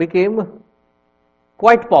became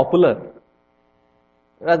quite popular,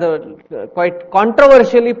 rather quite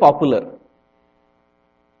controversially popular.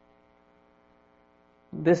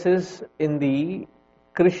 This is in the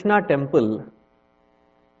Krishna temple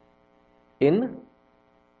in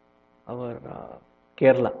our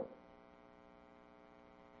Kerala,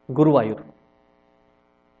 Guruvayur.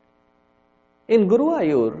 In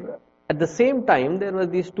Guruvayur, at the same time, there were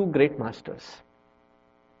these 2 great masters,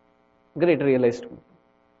 great realized people.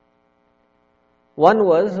 One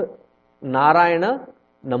was Narayana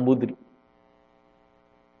Nambudri.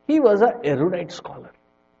 He was an erudite scholar.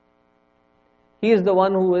 He is the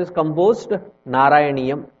one who has composed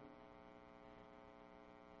Narayaniyam.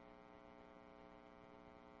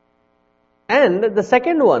 And the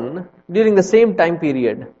second one, during the same time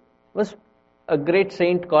period, was a great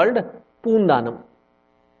saint called Poondanam.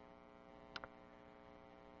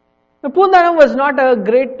 Purnanam was not a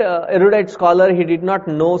great erudite scholar. He did not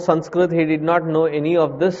know Sanskrit. He did not know any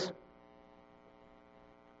of this.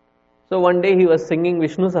 So one day he was singing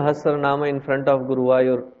Vishnu Sahasranama in front of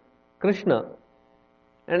Guruvayur Krishna.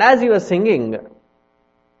 And as he was singing,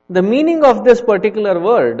 the meaning of this particular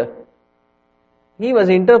word, he was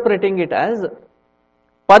interpreting it as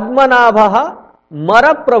Padmanabhaha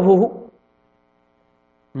Mara Prabhu.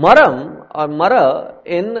 Maram or Mara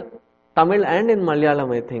in Tamil and in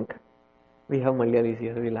Malayalam, I think. We have Malayalis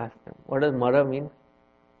here, we'll ask them. What does Mara mean?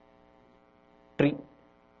 Tree.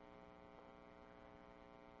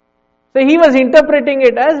 So he was interpreting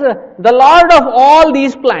it as the Lord of all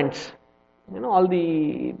these plants. All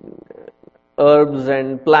the herbs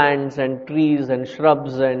and plants and trees and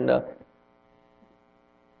shrubs and the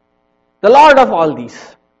Lord of all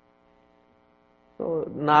these. So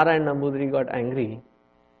Narayan Nambudiri got angry.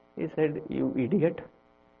 He said, "You idiot.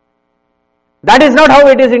 That is not how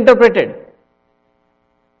it is interpreted.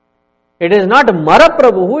 It is not Mara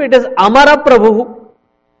Prabhu, it is Amara Prabhu,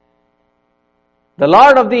 the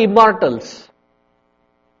Lord of the immortals."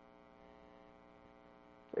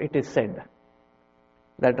 It is said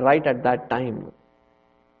that right at that time,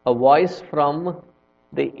 a voice from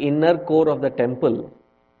the inner core of the temple,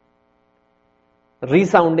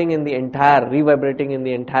 revibrating in the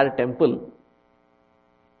entire temple,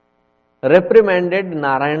 reprimanded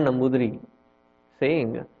Narayan Nambudiri,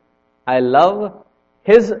 saying, "I love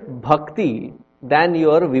his bhakti than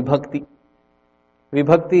your vibhakti."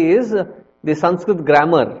 Vibhakti is the Sanskrit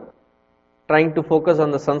grammar, trying to focus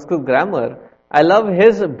on the Sanskrit grammar. I love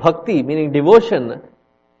his bhakti, meaning devotion,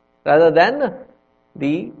 rather than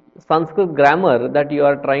the Sanskrit grammar that you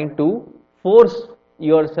are trying to force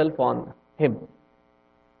yourself on him.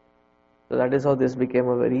 So that is how this became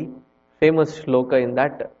a very famous shloka in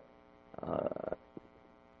that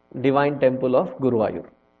divine temple of Guruvayur.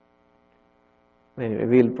 Anyway,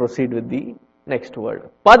 we will proceed with the next word.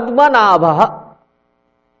 Padmanabha.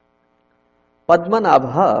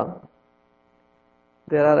 Padmanabha,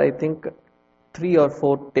 there are, I think, 3 or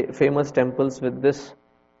 4 famous temples with this.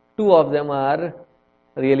 2 of them are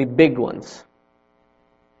really big ones.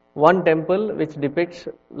 One temple which depicts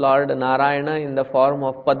Lord Narayana in the form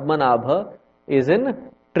of Padmanabha is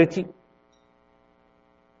in Trichy.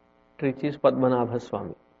 Trichy is Padmanabha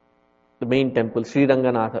Swami, the main temple, Sri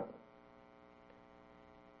Ranganatha.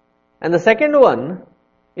 And the second one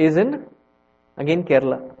is in, again,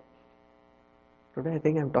 Kerala. Today I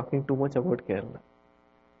think I am talking too much about Kerala.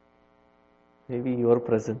 Maybe your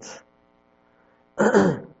presence.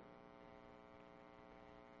 So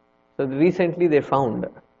recently they found,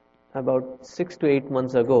 about 6 to 8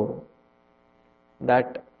 months ago,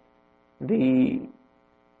 that the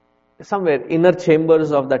somewhere inner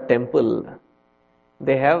chambers of the temple,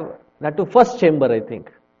 they have, that to first chamber, I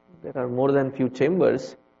think. There are more than few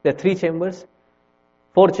chambers. There are 3 chambers,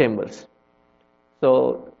 4 chambers.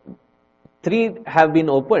 So 3 have been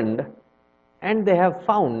opened and they have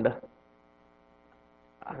found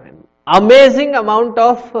amazing amount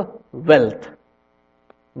of wealth.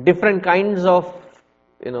 Different kinds of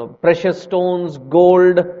precious stones,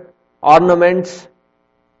 gold, ornaments,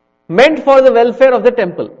 meant for the welfare of the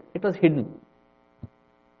temple. It was hidden.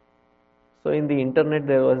 So in the internet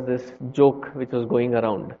there was this joke which was going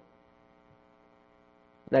around,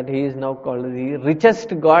 that he is now called the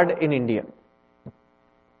richest god in India,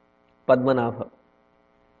 Padmanabha.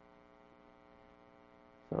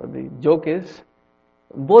 So the joke is,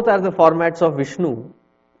 both are the formats of Vishnu.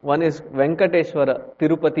 One is Venkateshwara,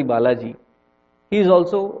 Tirupati Balaji. He is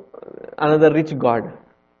also another rich god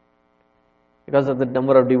because of the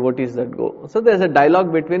number of devotees that go. So there is a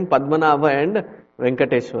dialogue between Padmanabha and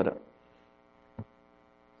Venkateshwara.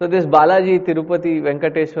 So this Balaji, Tirupati,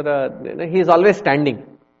 Venkateshwara, he is always standing.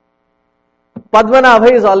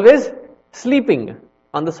 Padmanabha is always sleeping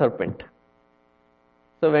on the serpent.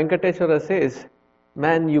 So Venkateshwara says,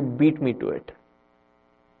 "Man, you beat me to it.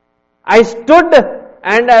 I stood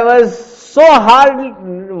and I was so hard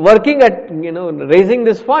working at, raising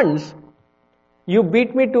these funds. You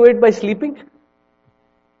beat me to it by sleeping."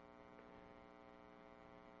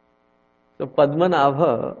 So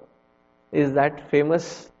Padmanabha is that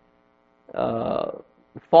famous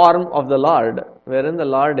form of the Lord, wherein the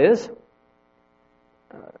Lord is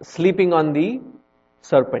sleeping on the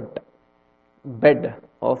serpent, bed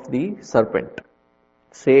of the serpent,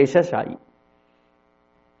 Sesha Shayi.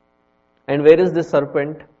 And where is this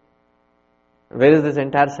serpent? Where is this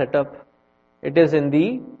entire setup? It is in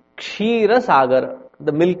the Kshira Sagar,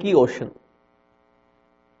 the milky ocean.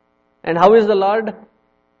 And how is the Lord?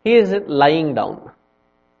 He is lying down.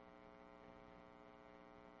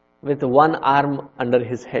 with one arm under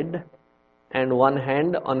his head and one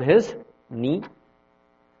hand on his knee.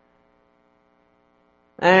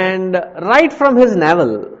 And right from his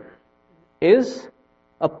navel is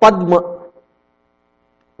a Padma.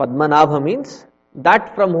 Padmanabha means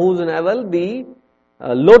that from whose navel the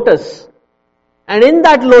lotus, and in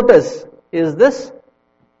that lotus is this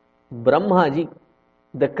Brahmaji,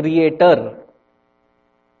 the creator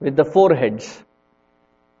with the four heads.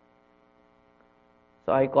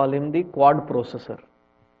 So I call him the quad processor.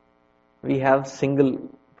 We have single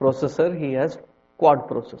processor, he has quad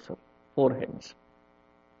processor, four heads.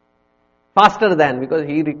 Faster than, because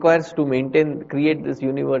he requires to create this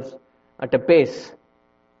universe at a pace,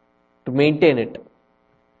 to maintain it.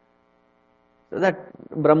 So that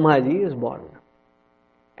Brahmaji is born.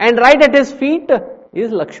 And right at his feet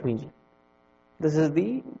is Lakshmiji. This is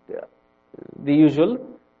the usual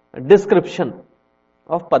description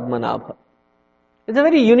of Padmanabha. It's a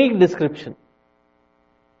very unique description.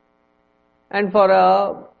 And for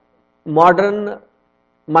a modern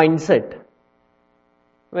mindset,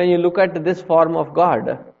 when you look at this form of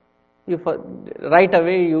God, right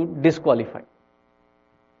away you disqualify.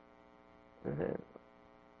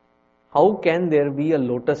 How can there be a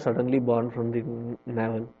lotus suddenly born from the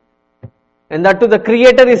navel? And that too, the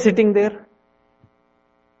creator is sitting there.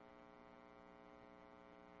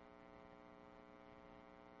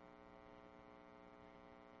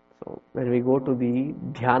 So, when we go to the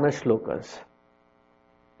dhyana shlokas,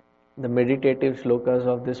 the meditative shlokas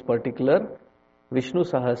of this particular Vishnu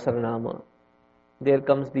Sahasranama, there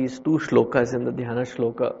comes these two shlokas in the dhyana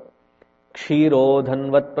shloka. Kshiro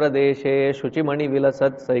dhanvat pradeshe shuchimani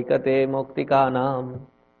vilasat saikate moktikanam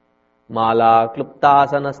mala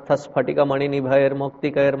kluptasanasthas phatika mani nibhair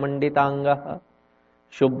moktikair manditangah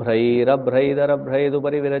shubhrair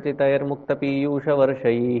abhraidupari virachitair muktapiyusha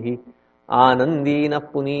varshaihi anandina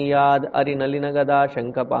puniyad arinalina gada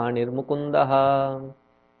shankapanir mukundah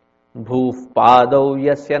bhuf padau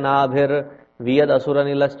yasya nabhir viyad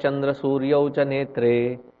asuranilas chandra suryau cha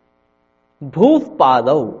netre. Bhuf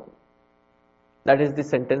padau. That is the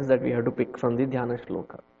sentence that we have to pick from the dhyana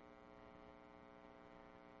shloka.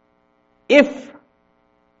 If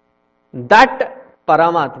that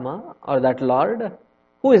Paramatma or that Lord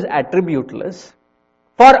who is attributeless,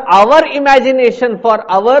 for our imagination, for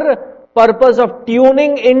our purpose of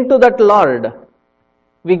tuning into that Lord,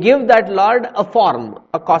 we give that Lord a form,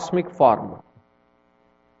 a cosmic form.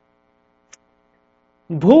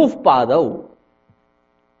 Bhuv Padav.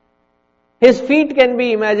 His feet can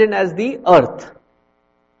be imagined as the earth.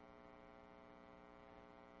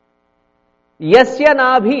 Yasya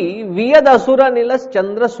nabhi viyad asura nilas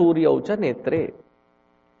chandra suryaucha netre.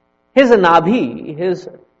 His nabhi, his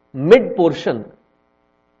mid portion,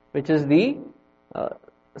 which is the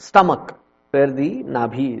stomach, where the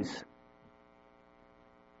nabhi is.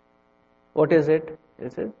 What is it?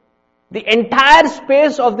 Is it? The entire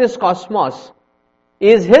space of this cosmos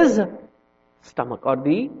is his stomach or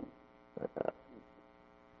the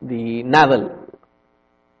navel.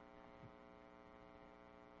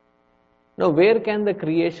 Now, where can the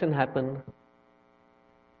creation happen?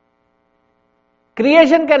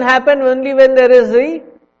 Creation can happen only when there is the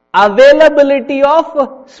availability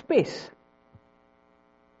of space.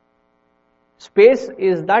 Space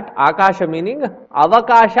is that akasha, meaning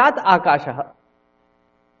avakashat akasha.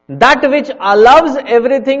 That which allows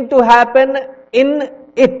everything to happen in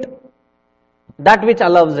it. That which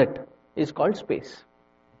allows it is called space.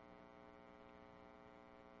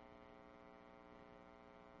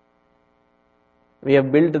 We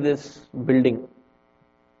have built this building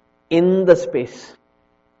in the space.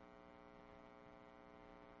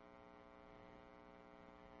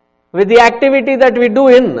 With the activity that we do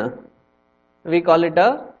in, we call it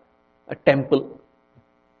a temple.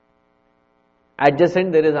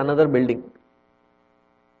 Adjacent there is another building.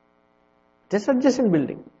 Just adjacent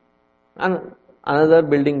building. Another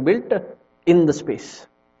building built in the space.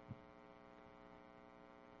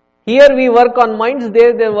 Here we work on minds,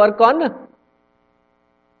 there they work on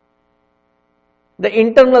the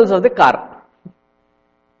internals of the car.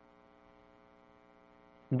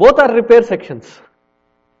 Both are repair sections.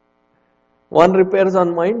 One repairs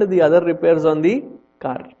on mind, the other repairs on the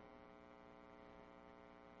car.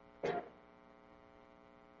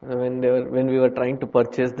 When we were trying to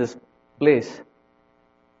purchase this place,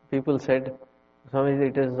 people said, Swamiji,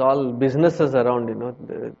 it is all businesses around,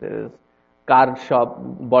 there is car shop,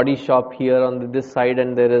 body shop here on this side,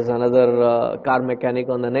 and there is another car mechanic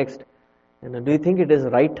on the next. Do you think it is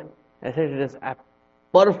right? I said it is a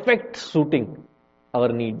perfect suiting our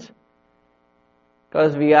needs.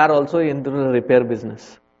 Because we are also into the repair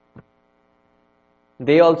business.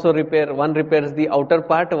 They also repair. One repairs the outer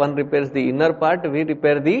part, one repairs the inner part. We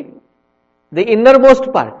repair the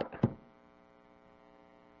innermost part.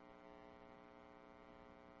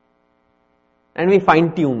 And we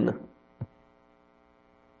fine tune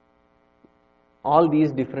all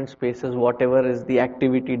these different spaces, whatever is the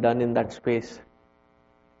activity done in that space,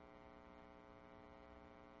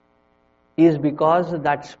 is because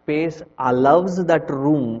that space allows that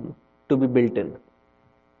room to be built in.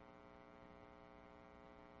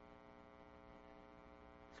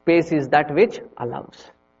 Space is that which allows.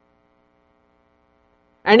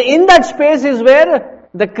 And in that space is where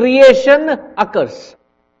the creation occurs.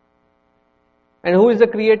 And who is the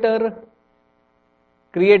creator?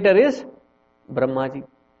 Creator is Brahmaji.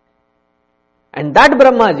 And that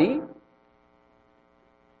Brahmaji,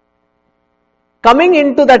 coming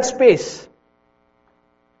into that space,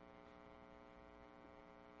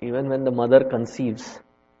 even when the mother conceives,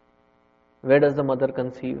 where does the mother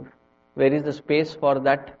conceive? Where is the space for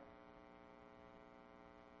that?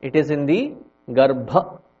 It is in the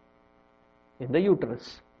Garbha, in the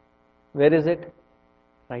uterus. Where is it?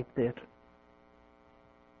 Right there.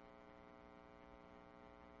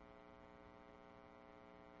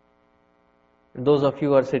 Those of you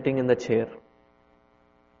who are sitting in the chair,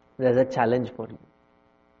 there's a challenge for you.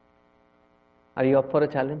 Are you up for a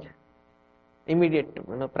challenge?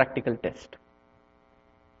 Immediate, practical test.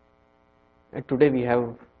 And today we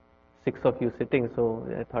have 6 of you sitting, so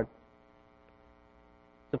I thought.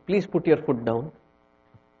 So please put your foot down.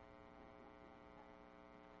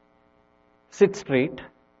 Sit straight.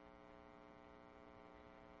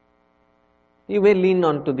 You may lean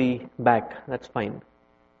onto the back, that's fine.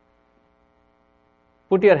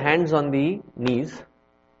 Put your hands on the knees.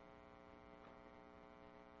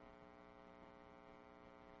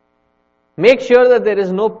 Make sure that there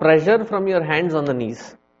is no pressure from your hands on the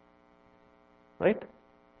knees. Right?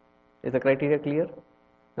 Is the criteria clear?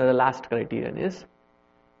 Now the last criterion is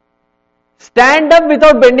stand up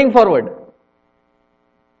without bending forward.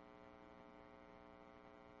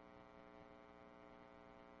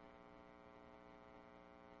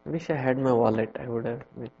 I wish I had my wallet. I would have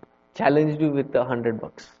challenged you with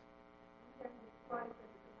 $100.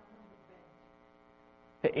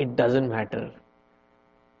 It doesn't matter.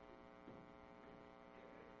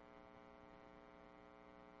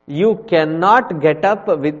 You cannot get up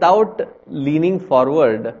without leaning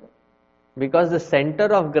forward because the center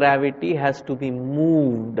of gravity has to be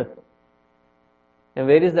moved. And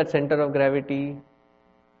where is that center of gravity?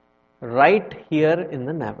 Right here in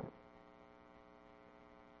the navel.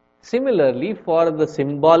 Similarly, for the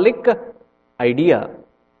symbolic idea,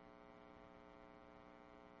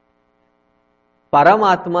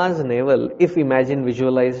 Paramatma's navel, if imagined,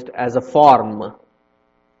 visualized as a form,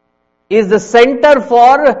 is the center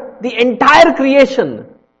for the entire creation.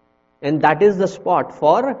 And that is the spot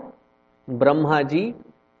for Brahmaji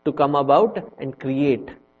to come about and create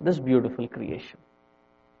this beautiful creation.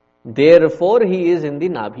 Therefore, he is in the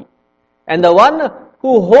Nabhi. And the one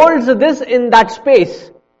who holds this in that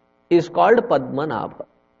space is called Padmanabha.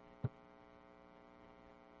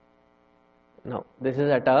 Now, this is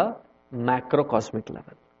at a macrocosmic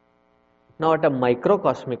level. Now, at a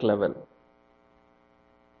microcosmic level,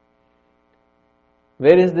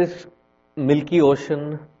 where is this Milky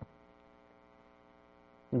Ocean?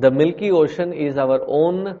 The Milky Ocean is our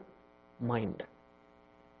own mind,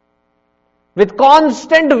 with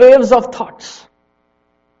constant waves of thoughts.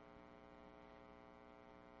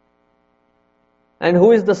 And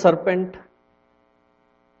who is the serpent?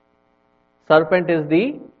 Serpent is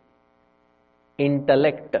the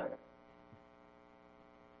intellect,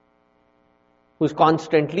 who is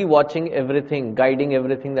constantly watching everything, guiding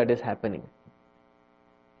everything that is happening.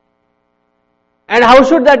 And how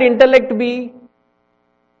should that intellect be?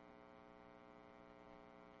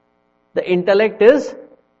 The intellect is,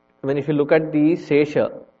 if you look at the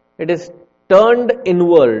Sesha, it is turned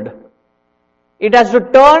inward. It has to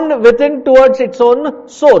turn within towards its own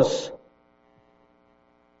source.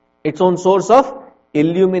 Its own source of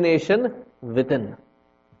illumination within.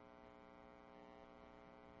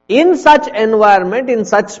 In such environment, in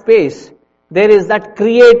such space, there is that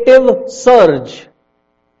creative surge.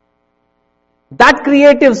 That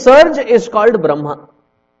creative surge is called Brahma.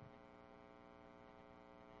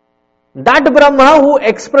 That Brahma who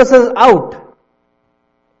expresses out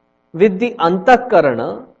with the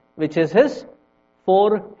Antakarana, which is his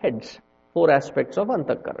 4 heads, 4 aspects of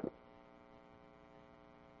Antakarana.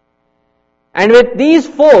 And with these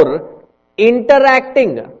 4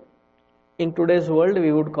 interacting, in today's world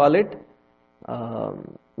we would call it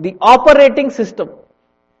the operating system,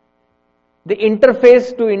 the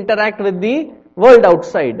interface to interact with the world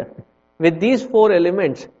outside. With these four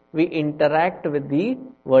elements, we interact with the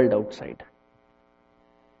world outside.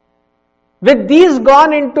 With these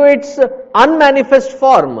gone into its unmanifest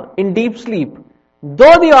form in deep sleep,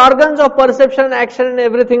 though the organs of perception, action and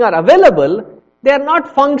everything are available, they are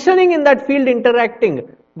not functioning in that field interacting,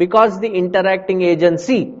 because the interacting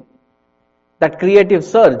agency, that creative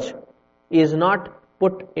surge, is not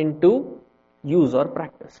put into use or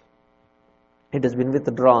practice. It has been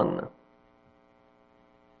withdrawn.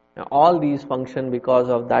 Now, all these function because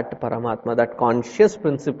of that Paramatma, that conscious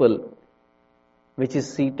principle, which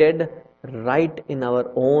is seated right in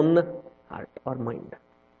our own heart or mind.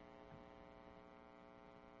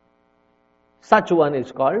 Such one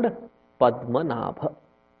is called Padmanabha.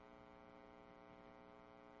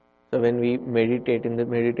 So when we meditate in the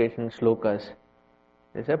meditation slokas,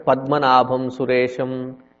 they say Padmanabham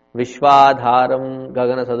Suresham Vishwadharam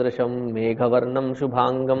Gagana Sadrasham Meghavarnam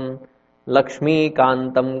Shubhangam Lakshmi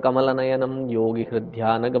Kantam Kamalanayanam Yogi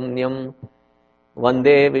Hridhyanagamnyam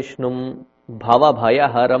Vande Vishnum Bhava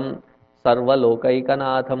Bhayaharam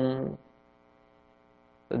Sarvalokaikanaatham.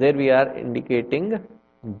 So there we are indicating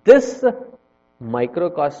this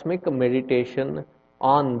microcosmic meditation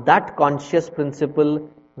on that conscious principle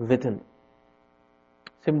within,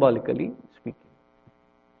 symbolically speaking.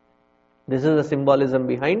 This is the symbolism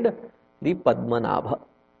behind the Padmanabha.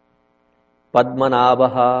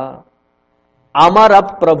 Padmanabha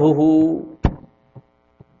Amara Prabhuhu.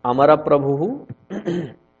 Amara Prabhuhu.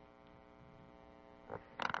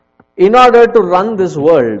 In order to run this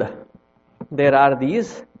world, there are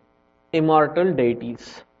these immortal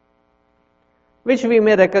deities, which we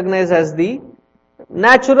may recognize as the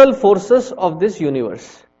natural forces of this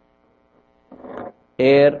universe.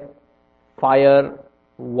 Air, fire,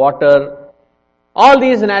 water, all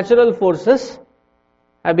these natural forces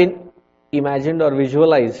have been imagined or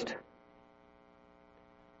visualized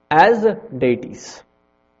as deities.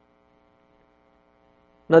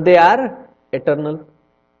 Now they are eternal.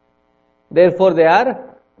 Therefore they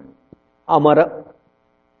are Amara.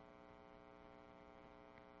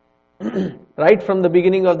 Right from the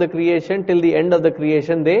beginning of the creation till the end of the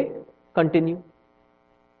creation, they continue.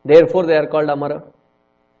 Therefore they are called Amara,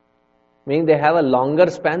 meaning they have a longer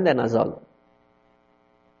span than us all.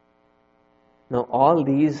 Now all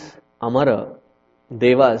these Amara,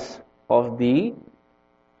 Devas of the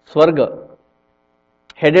Swarga,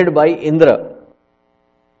 headed by Indra,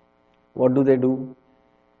 what do?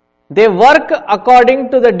 They work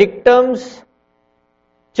according to the dictums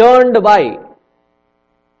churned by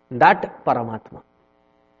that Paramatma.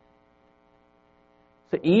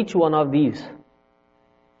 So each one of these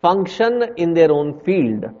function in their own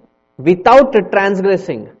field without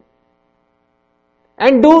transgressing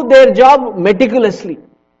and do their job meticulously.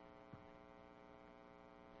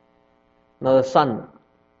 Now the sun,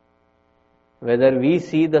 whether we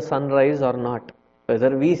see the sunrise or not,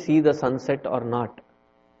 whether we see the sunset or not,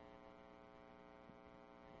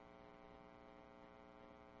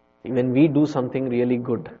 when we do something really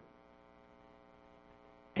good,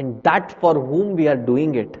 and that for whom we are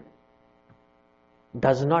doing it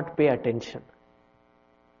does not pay attention,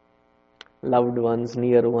 loved ones,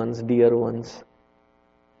 near ones, dear ones.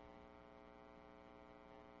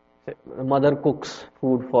 The mother cooks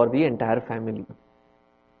food for the entire family.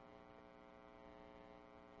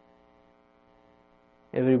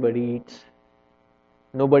 Everybody eats.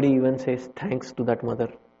 Nobody even says thanks to that mother.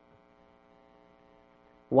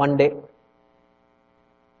 One day,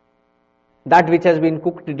 that which has been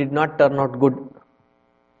cooked did not turn out good.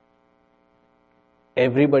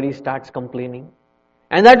 Everybody starts complaining.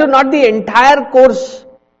 And that was not the entire course.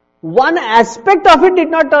 One aspect of it did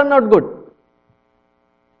not turn out good.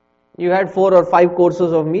 You had 4 or 5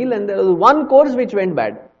 courses of meal and there was one course which went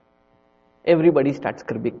bad. Everybody starts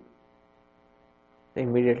cribbing.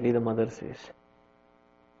 Immediately the mother says,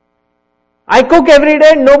 I cook every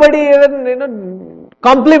day and nobody even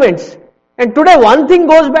compliments. And today one thing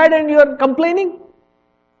goes bad and you are complaining.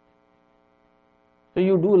 So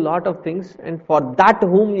you do a lot of things, and for that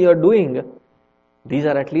whom you are doing, these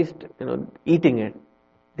are at least eating it.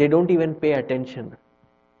 They don't even pay attention.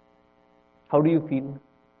 How do you feel?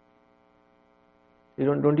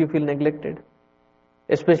 Don't you feel neglected?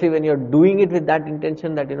 Especially when you are doing it with that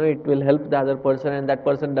intention that it will help the other person, and that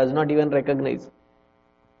person does not even recognize.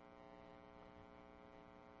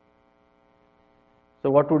 So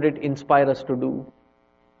what would it inspire us to do?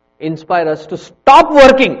 Inspire us to stop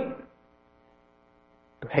working.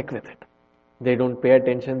 To heck with it. They don't pay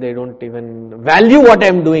attention, they don't even value what I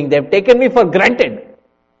am doing. They have taken me for granted.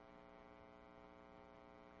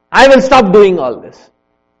 I will stop doing all this.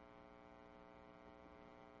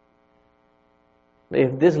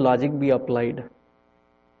 If this logic be applied,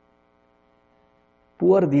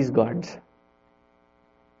 poor these gods.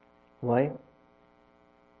 Why?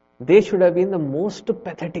 They should have been the most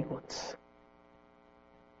pathetic ones.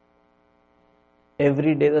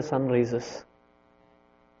 Every day the sun rises.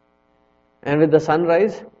 And with the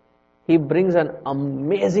sunrise, he brings an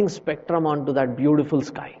amazing spectrum onto that beautiful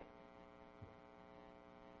sky.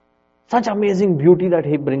 Such amazing beauty that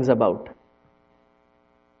he brings about.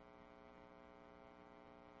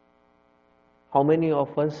 How many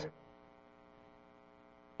of us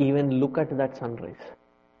even look at that sunrise?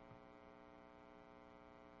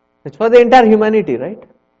 It's for the entire humanity, right?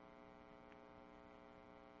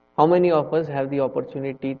 How many of us have the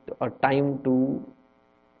opportunity or time to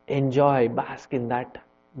enjoy, bask in that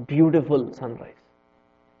beautiful sunrise?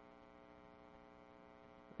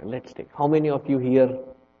 Let's take, how many of you here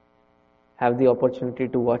have the opportunity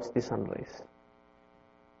to watch the sunrise?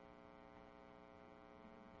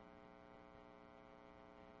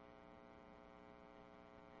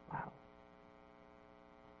 Wow.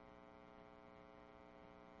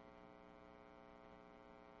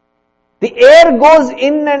 The air goes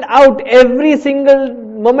in and out every single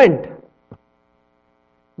moment.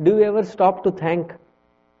 Do you ever stop to thank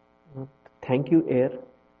you air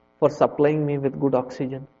for supplying me with good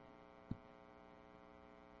oxygen?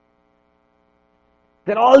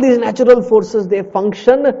 There are all these natural forces, they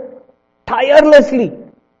function tirelessly.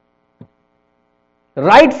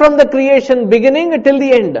 Right from the creation beginning till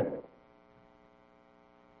the end.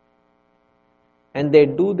 And they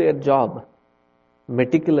do their job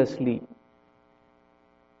meticulously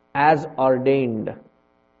as ordained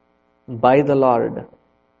by the Lord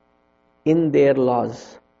in their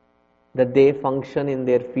laws, that they function in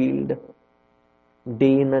their field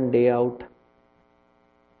day in and day out.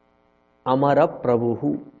 Amara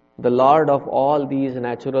Prabhuhu, the Lord of all these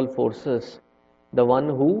natural forces, the one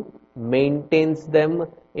who maintains them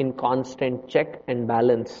in constant check and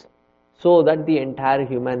balance, so that the entire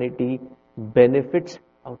humanity benefits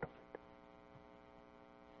out of it.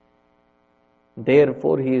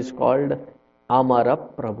 Therefore, he is called Amara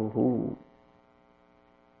Prabhuhu.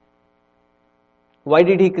 Why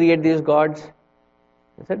did he create these gods?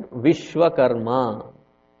 He said Vishwakarma.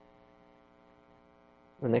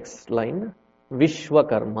 The next line,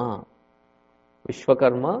 Vishwakarma.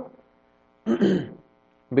 Vishwakarma,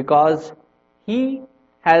 because he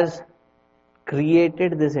has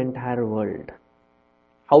created this entire world.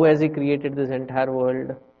 How has he created this entire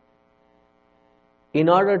world? In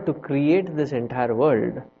order to create this entire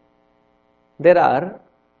world, there are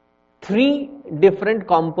 3 different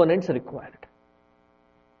components required.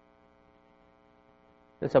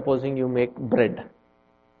 Supposing you make bread.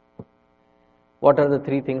 What are the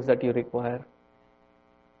 3 things that you require?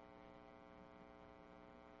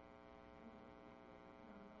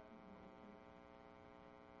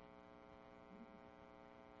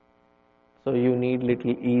 So you need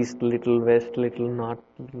little east, little west, little north,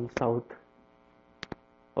 little south.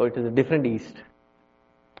 Or it is a different yeast.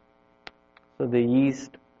 So the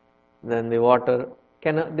yeast, then the water,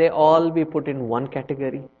 can they all be put in one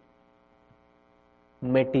category?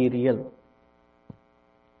 Material.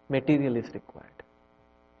 Material is required.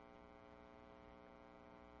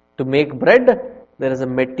 To make bread, there is a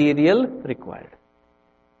material required.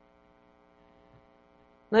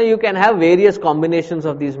 Now you can have various combinations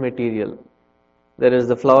of these material. There is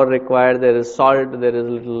the flour required, there is salt, there is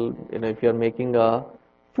little, if you are making a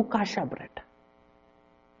focaccia bread.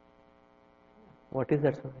 What is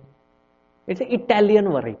that? It's an Italian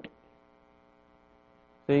variety.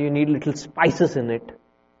 So you need little spices in it.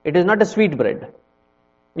 It is not a sweet bread.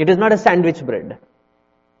 It is not a sandwich bread.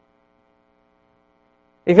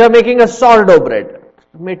 If you are making a sourdough bread,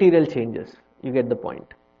 material changes. You get the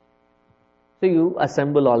point. So you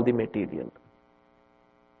assemble all the material.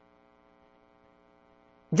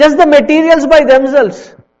 Just the materials by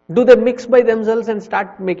themselves. Do they mix by themselves and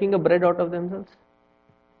start making a bread out of themselves?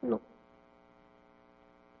 No.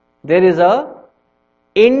 There is a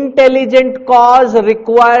intelligent cause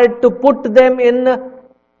required to put them in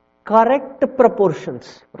correct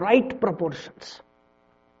proportions, right proportions.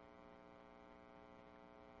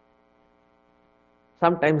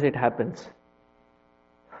 Sometimes it happens.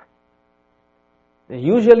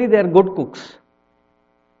 Usually they are good cooks.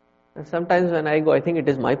 And sometimes when I go, I think it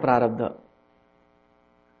is my prarabdha,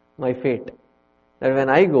 my fate. That when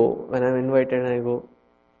I go, when I'm invited and I go,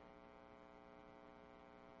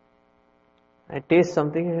 I taste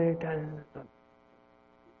something and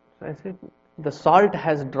so I said, the salt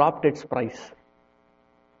has dropped its price.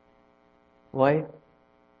 Why?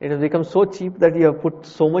 It has become so cheap that you have put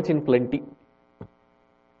so much in plenty.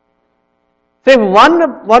 So if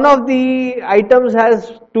one of the items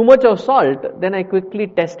has too much of salt, then I quickly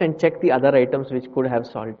test and check the other items which could have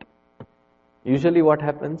salt. Usually what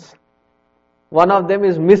happens? One of them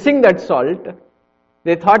is missing that salt.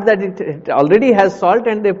 They thought that it already has salt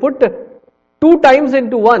and they put 2 times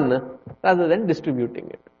into one rather than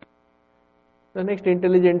distributing it. The next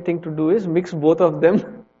intelligent thing to do is mix both of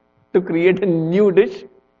them to create a new dish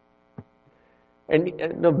and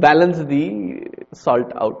balance the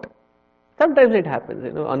salt out. Sometimes it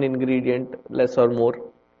happens, on ingredient, less or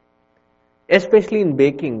more. Especially in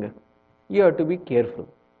baking, you have to be careful.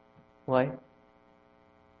 Why?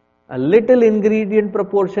 A little ingredient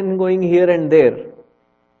proportion going here and there.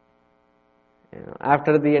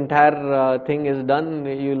 After the entire thing is done,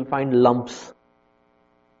 you will find lumps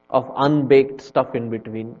of unbaked stuff in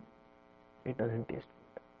between. It doesn't taste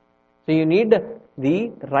good. So you need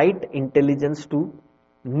the right intelligence to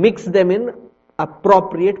mix them in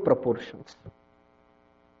appropriate proportions.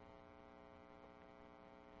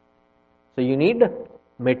 So you need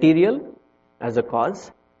material as a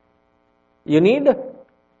cause. You need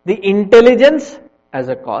the intelligence as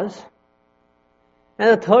a cause. And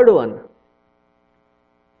the third one,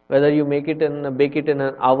 whether you bake it in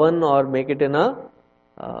an oven or make it in a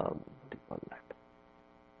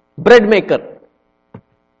bread maker,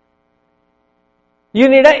 you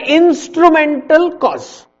need an instrumental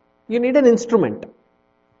cause. You need an instrument.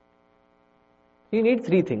 You need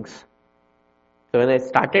 3 things. So when I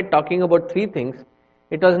started talking about 3 things,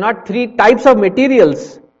 it was not 3 types of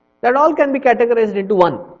materials that all can be categorized into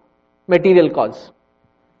one material cause.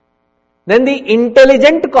 Then the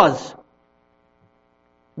intelligent cause,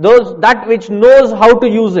 that which knows how to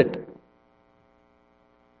use it.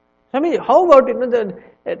 I mean, how about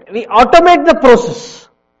we automate the process.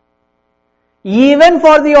 Even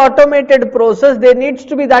for the automated process, there needs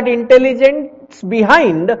to be that intelligence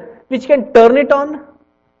behind which can turn it on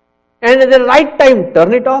and at the right time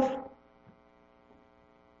turn it off.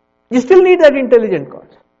 You still need that intelligent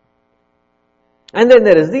cause. And then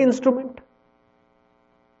there is the instrument.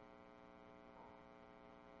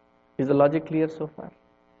 Is the logic clear so far?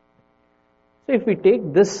 So if we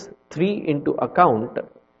take this 3 into account,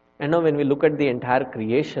 and now when we look at the entire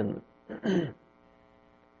creation,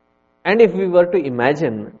 and if we were to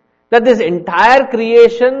imagine that this entire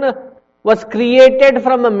creation was created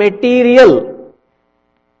from a material,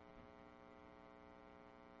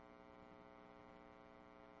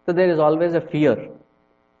 so there is always a fear.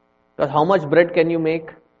 Because how much bread can you make?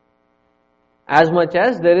 As much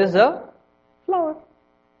as there is a flour.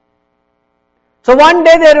 So one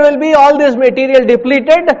day there will be all this material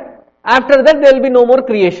depleted. After that there will be no more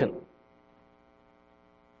creation.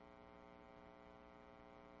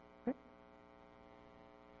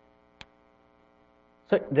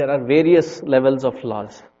 So there are various levels of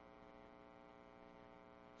laws.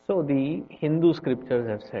 So the Hindu scriptures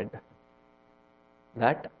have said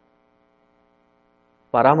that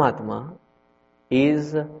Paramatma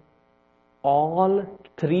is all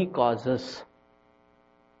 3 causes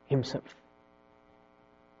himself.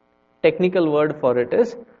 Technical word for it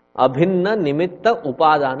is Abhinna Nimitta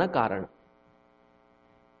Upadana Karana.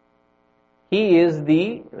 He is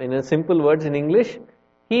in simple words in English,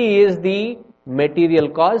 he is the material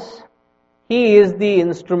cause, he is the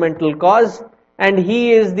instrumental cause, and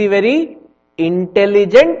he is the very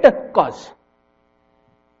intelligent cause.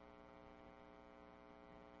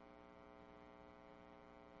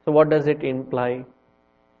 So what does it imply?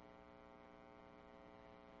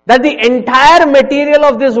 That the entire material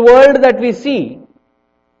of this world that we see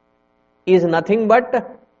is nothing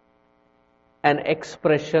but an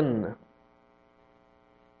expression,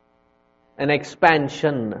 an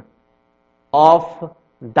expansion of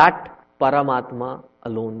that Paramatma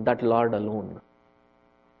alone, that Lord alone.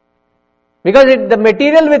 Because the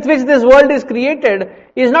material with which this world is created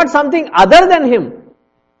is not something other than him.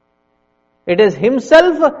 It is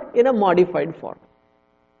himself in a modified form.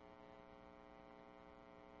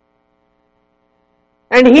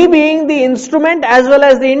 And he being the instrument as well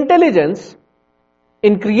as the intelligence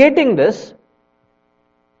in creating this,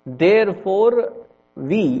 therefore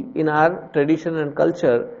we in our tradition and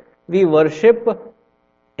culture, we worship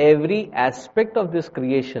every aspect of this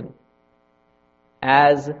creation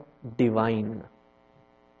as divine.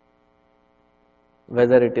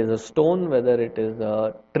 Whether it is a stone, whether it is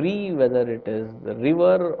a tree, whether it is a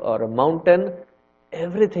river or a mountain,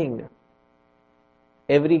 everything,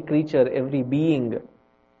 every creature, every being,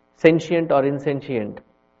 sentient or insentient,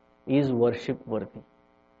 is worship worthy.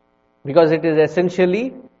 Because it is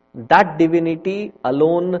essentially that divinity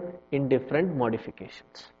alone in different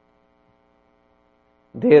modifications.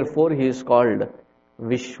 Therefore, he is called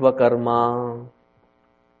Vishwakarma.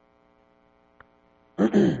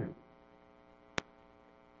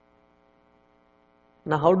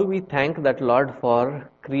 Now, how do we thank that Lord for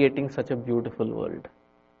creating such a beautiful world?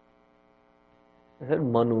 He said,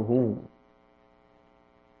 Manuhu.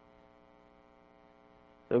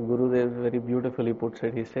 So, Gurudev very beautifully puts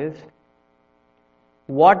it. He says,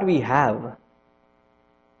 what we have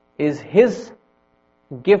is His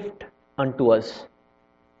gift unto us.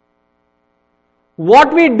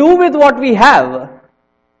 What we do with what we have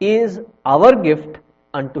is our gift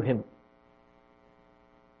unto Him.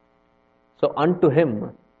 So unto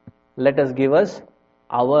Him, let us give us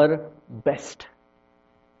our best.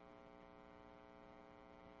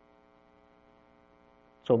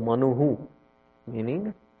 So Manuhu,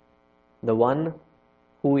 meaning the one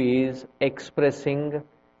who is expressing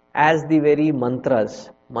as the very mantras.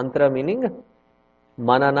 Mantra meaning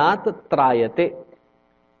mananat trayate.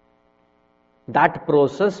 That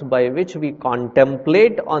process by which we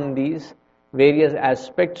contemplate on these various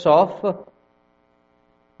aspects of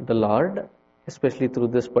the Lord, especially through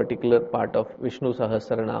this particular part of Vishnu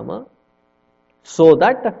Sahasranama, so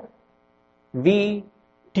that we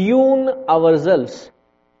tune ourselves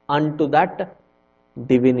unto that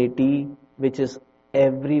divinity which is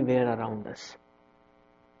everywhere around us.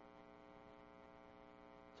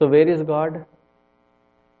 So where is God?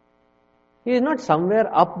 He is not somewhere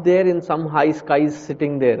up there in some high skies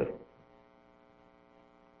sitting there.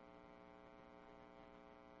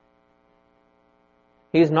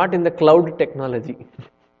 He is not in the cloud technology.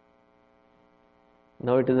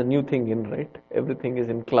 Now it is a new thing right? Everything is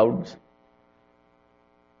in clouds.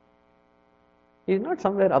 He is not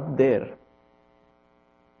somewhere up there.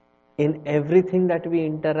 In everything that we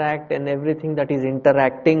interact and everything that is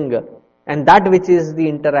interacting and that which is the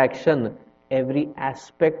interaction, every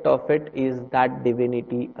aspect of it is that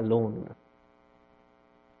divinity alone.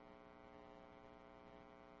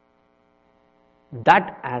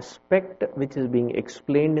 That aspect which is being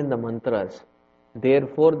explained in the mantras,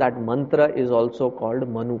 therefore that mantra is also called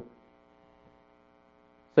Manu.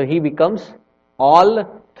 So he becomes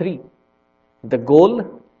all three: the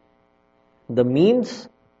goal, the means,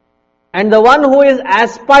 and the one who is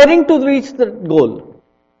aspiring to reach the goal.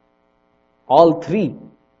 All three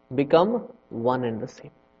become one and the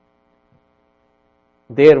same.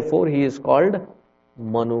 Therefore he is called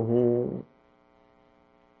Manuhu.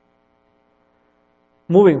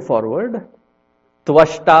 Moving forward,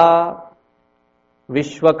 Tvashta,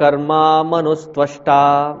 Vishwakarma,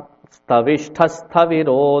 Manustvashta,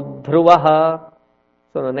 Stavishthasthaviro Dhruvaha.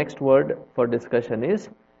 So the next word for discussion is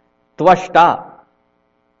Tvashta.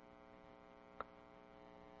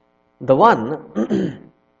 The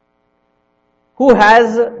one who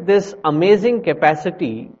has this amazing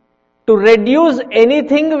capacity to reduce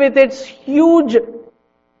anything with its huge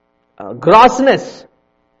grossness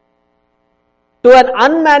to an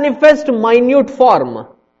unmanifest minute form.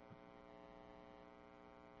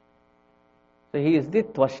 So he is the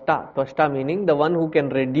Tvashta. Tvashta meaning the one who can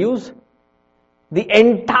reduce the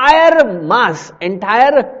entire mass,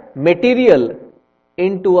 entire material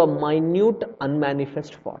into a minute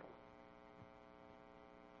unmanifest form.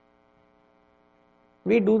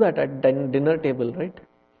 We do that at dinner table, right?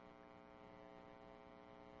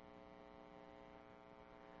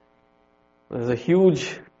 There's a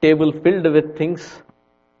huge table filled with things.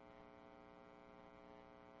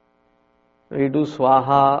 We do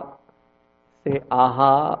swaha, say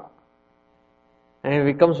aha, and it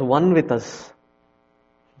becomes one with us.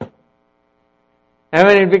 And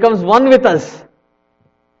when it becomes one with us,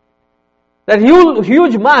 that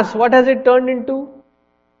huge mass, what has it turned into?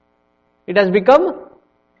 It has become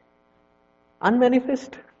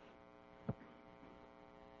unmanifest.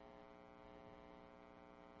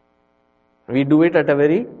 We do it at a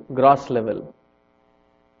very gross level.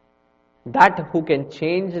 That who can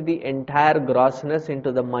change the entire grossness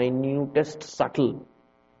into the minutest subtle.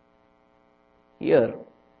 Here,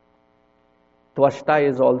 Tvashta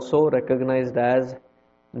is also recognized as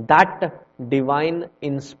that divine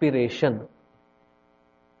inspiration,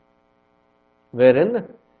 wherein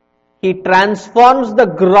he transforms the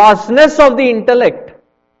grossness of the intellect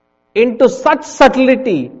into such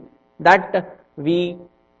subtlety that we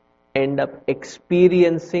end up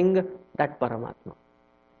experiencing that Paramatma.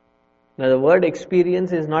 Now the word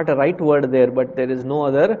experience is not a right word there, but there is no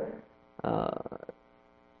other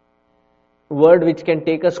word which can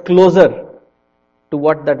take us closer to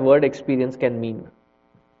what that word experience can mean.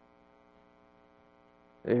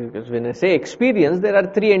 Because when I say experience, there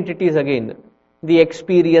are three entities again. The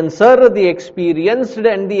experiencer, the experienced,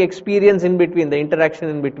 and the experience in between, the interaction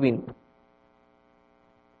in between.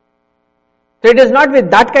 So it is not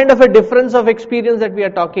with that kind of a difference of experience that we are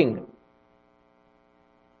talking.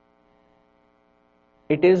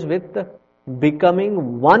 It is with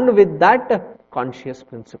becoming one with that conscious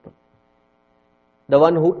principle. The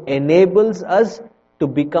one who enables us to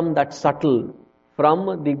become that subtle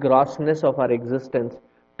from the grossness of our existence,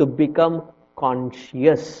 to become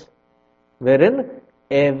conscious, wherein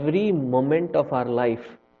every moment of our life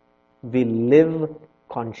we live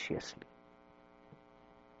consciously.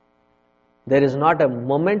 There is not a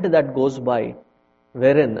moment that goes by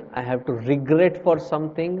wherein I have to regret for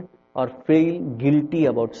something or feel guilty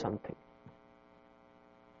about something.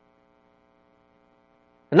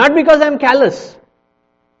 Not because I am callous.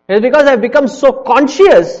 It is because I have become so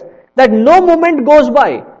conscious that no moment goes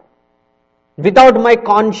by without my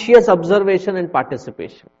conscious observation and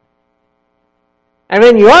participation. And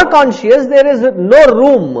when you are conscious, there is no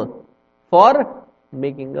room for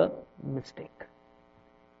making a mistake.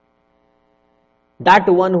 That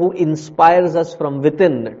one who inspires us from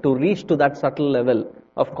within to reach to that subtle level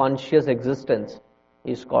of conscious existence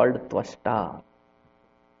is called Tvashta.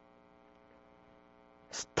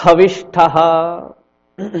 Sthavishtaha.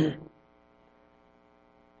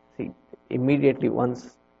 See, immediately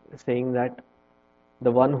once saying that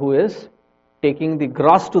the one who is taking the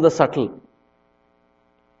gross to the subtle,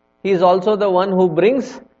 he is also the one who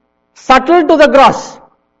brings subtle to the gross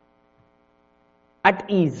at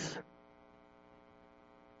ease.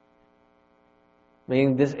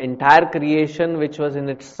 Meaning this entire creation which was in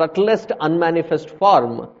its subtlest unmanifest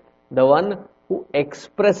form, the one who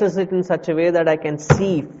expresses it in such a way that I can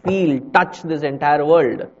see, feel, touch this entire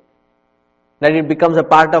world, that it becomes a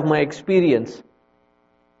part of my experience.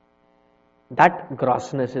 That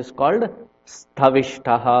grossness is called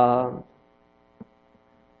Sthavishtaha.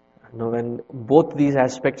 Now when both these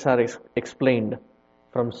aspects are explained,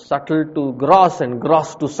 from subtle to gross and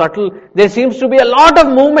gross to subtle, there seems to be a lot of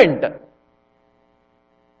movement.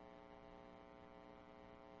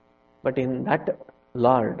 But in that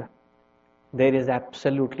Lord, there is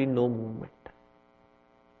absolutely no movement.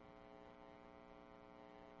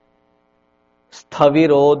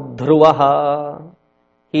 Sthaviro dhruvaha.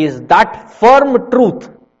 He is that firm truth.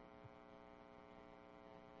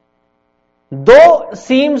 Though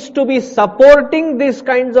seems to be supporting these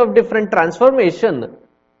kinds of different transformation,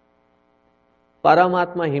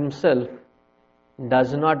 Paramatma himself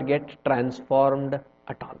does not get transformed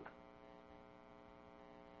at all.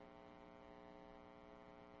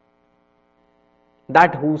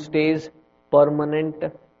 That who stays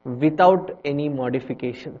permanent without any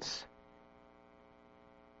modifications.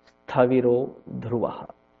 Sthaviro dhruvaha.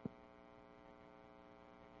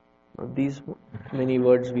 These many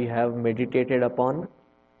words we have meditated upon.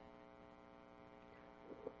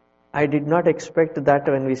 I did not expect that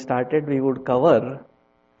when we started we would cover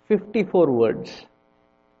 54 words.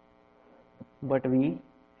 But we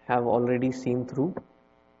have already seen through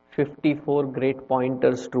 54 great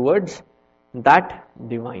pointers towards that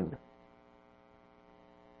divine.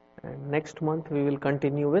 And next month we will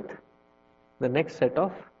continue with the next set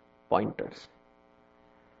of pointers.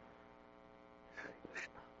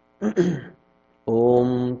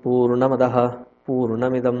 Om Purnamadaha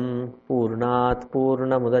Purnamidam Purnat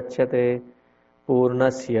Purnamudachyate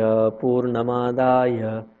Purnasya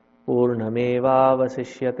Purnamadaya Purnameva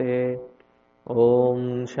Vasishyate.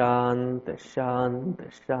 Om Shant Shant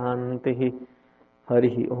Shanti.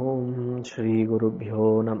 Harihi Om Shri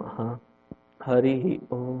Gurubhyo Namaha. Harihi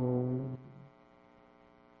Om.